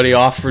everybody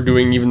off for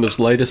doing even the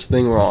slightest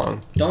thing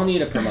wrong. Don't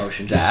need a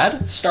promotion. Dad?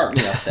 Just start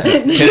me up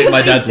there. Kidding,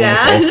 my dad's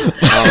wonderful.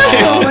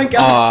 Oh my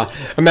god.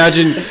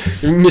 Imagine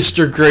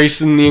Mr.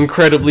 Grayson, the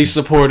incredibly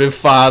supportive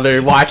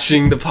father,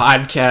 watching the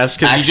podcast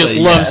because he just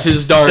loves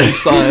his darn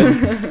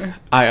son.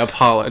 I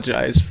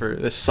apologize for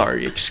this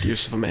sorry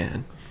excuse of a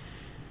man.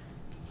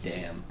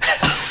 Damn.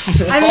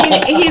 I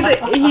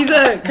mean, he's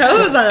a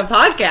co-host on a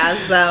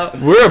podcast, so.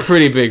 We're a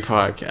pretty big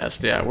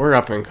podcast, yeah. We're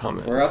up and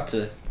coming. We're up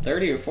to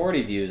 30 or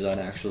 40 views on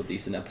actual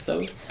decent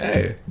episodes.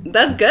 Hey.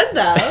 That's good,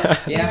 though.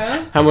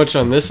 Yeah. How much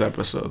on this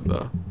episode,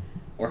 though?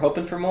 We're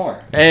hoping for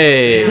more.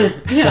 Hey!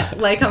 Yeah.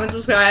 Like, comment,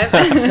 subscribe.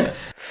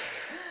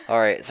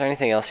 Alright, is there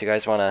anything else you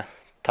guys want to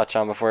touch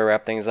on before we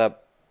wrap things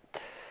up?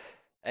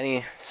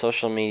 Any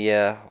social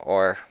media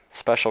or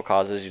special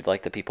causes you'd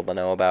like the people to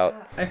know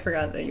about? I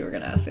forgot that you were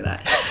going to ask me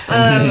that.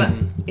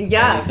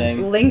 Yeah, Anything?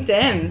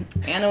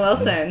 LinkedIn, Anna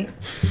Wilson.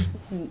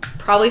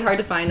 Probably hard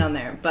to find on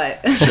there, but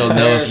She'll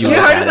know if you you're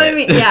look hard to at find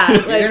it. me. Yeah,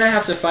 You're like, gonna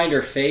have to find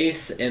her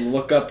face and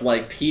look up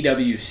like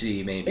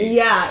PWC maybe.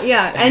 yeah.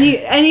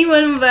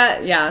 Anyone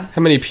that, yeah.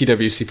 How many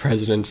PWC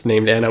presidents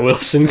named Anna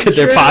Wilson could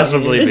there True.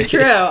 possibly be?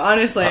 True,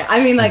 honestly.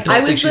 I mean, like, I I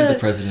don't was think she's the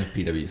president of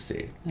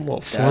PWC.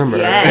 Well, former.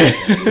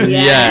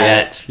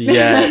 Yet.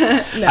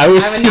 Yet. No, I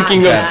was I would not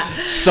thinking do of.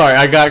 that. Sorry,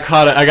 I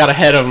got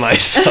ahead of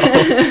myself.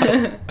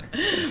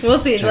 We'll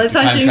see. Let's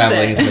not Time jinx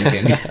traveling it. is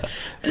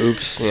linking.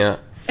 Oops. Yeah.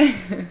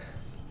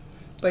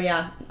 But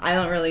yeah, I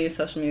don't really use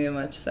social media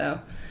much,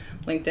 so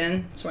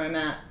LinkedIn, that's where I'm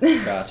at.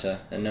 Gotcha.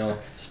 And no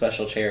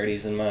special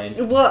charities in mind.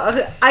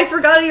 Well, I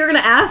forgot that you were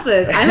going to ask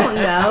this. I don't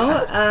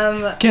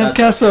know. Camp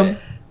That's Kesem. okay.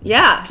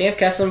 Yeah. Camp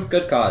Kesem,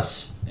 good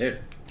cause. How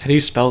do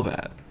you spell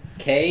that?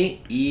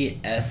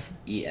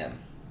 Kesem.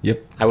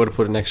 Yep. I would have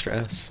put an extra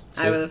S.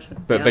 I would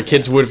have. But the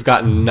kids would have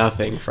gotten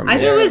nothing from I it.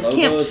 thought it was Their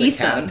Camp logo is a Kesem.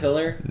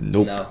 caterpillar.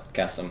 Nope. No,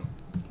 Kesem.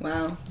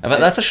 Wow.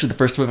 That's actually the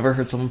first time I've ever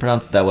heard someone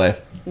pronounce it that way.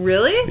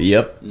 Really?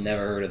 Yep.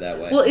 Never heard it that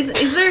way. Well, is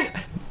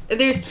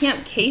there's Camp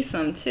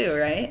Kasem too,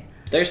 right?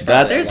 There's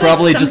That's There's, like,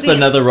 probably just something-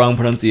 another wrong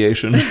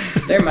pronunciation.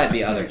 there might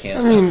be other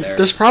camps I mean, out there.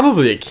 there's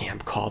probably a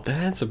camp called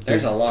that. It's a big,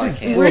 There's a lot of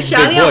camps. We're big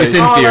shouting boy. out It's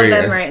all inferior.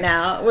 of them right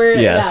now.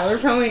 Yes. We're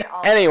promoting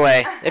all.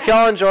 Anyway, if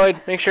y'all enjoyed,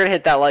 make sure to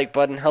hit that like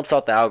button. Helps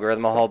out the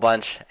algorithm a whole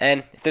bunch.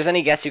 And if there's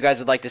any guests you guys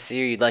would like to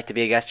see or you'd like to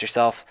be a guest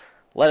yourself,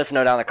 let us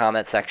know down in the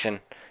comment section.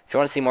 If you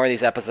want to see more of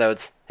these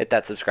episodes, hit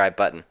that subscribe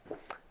button.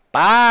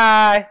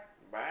 Bye!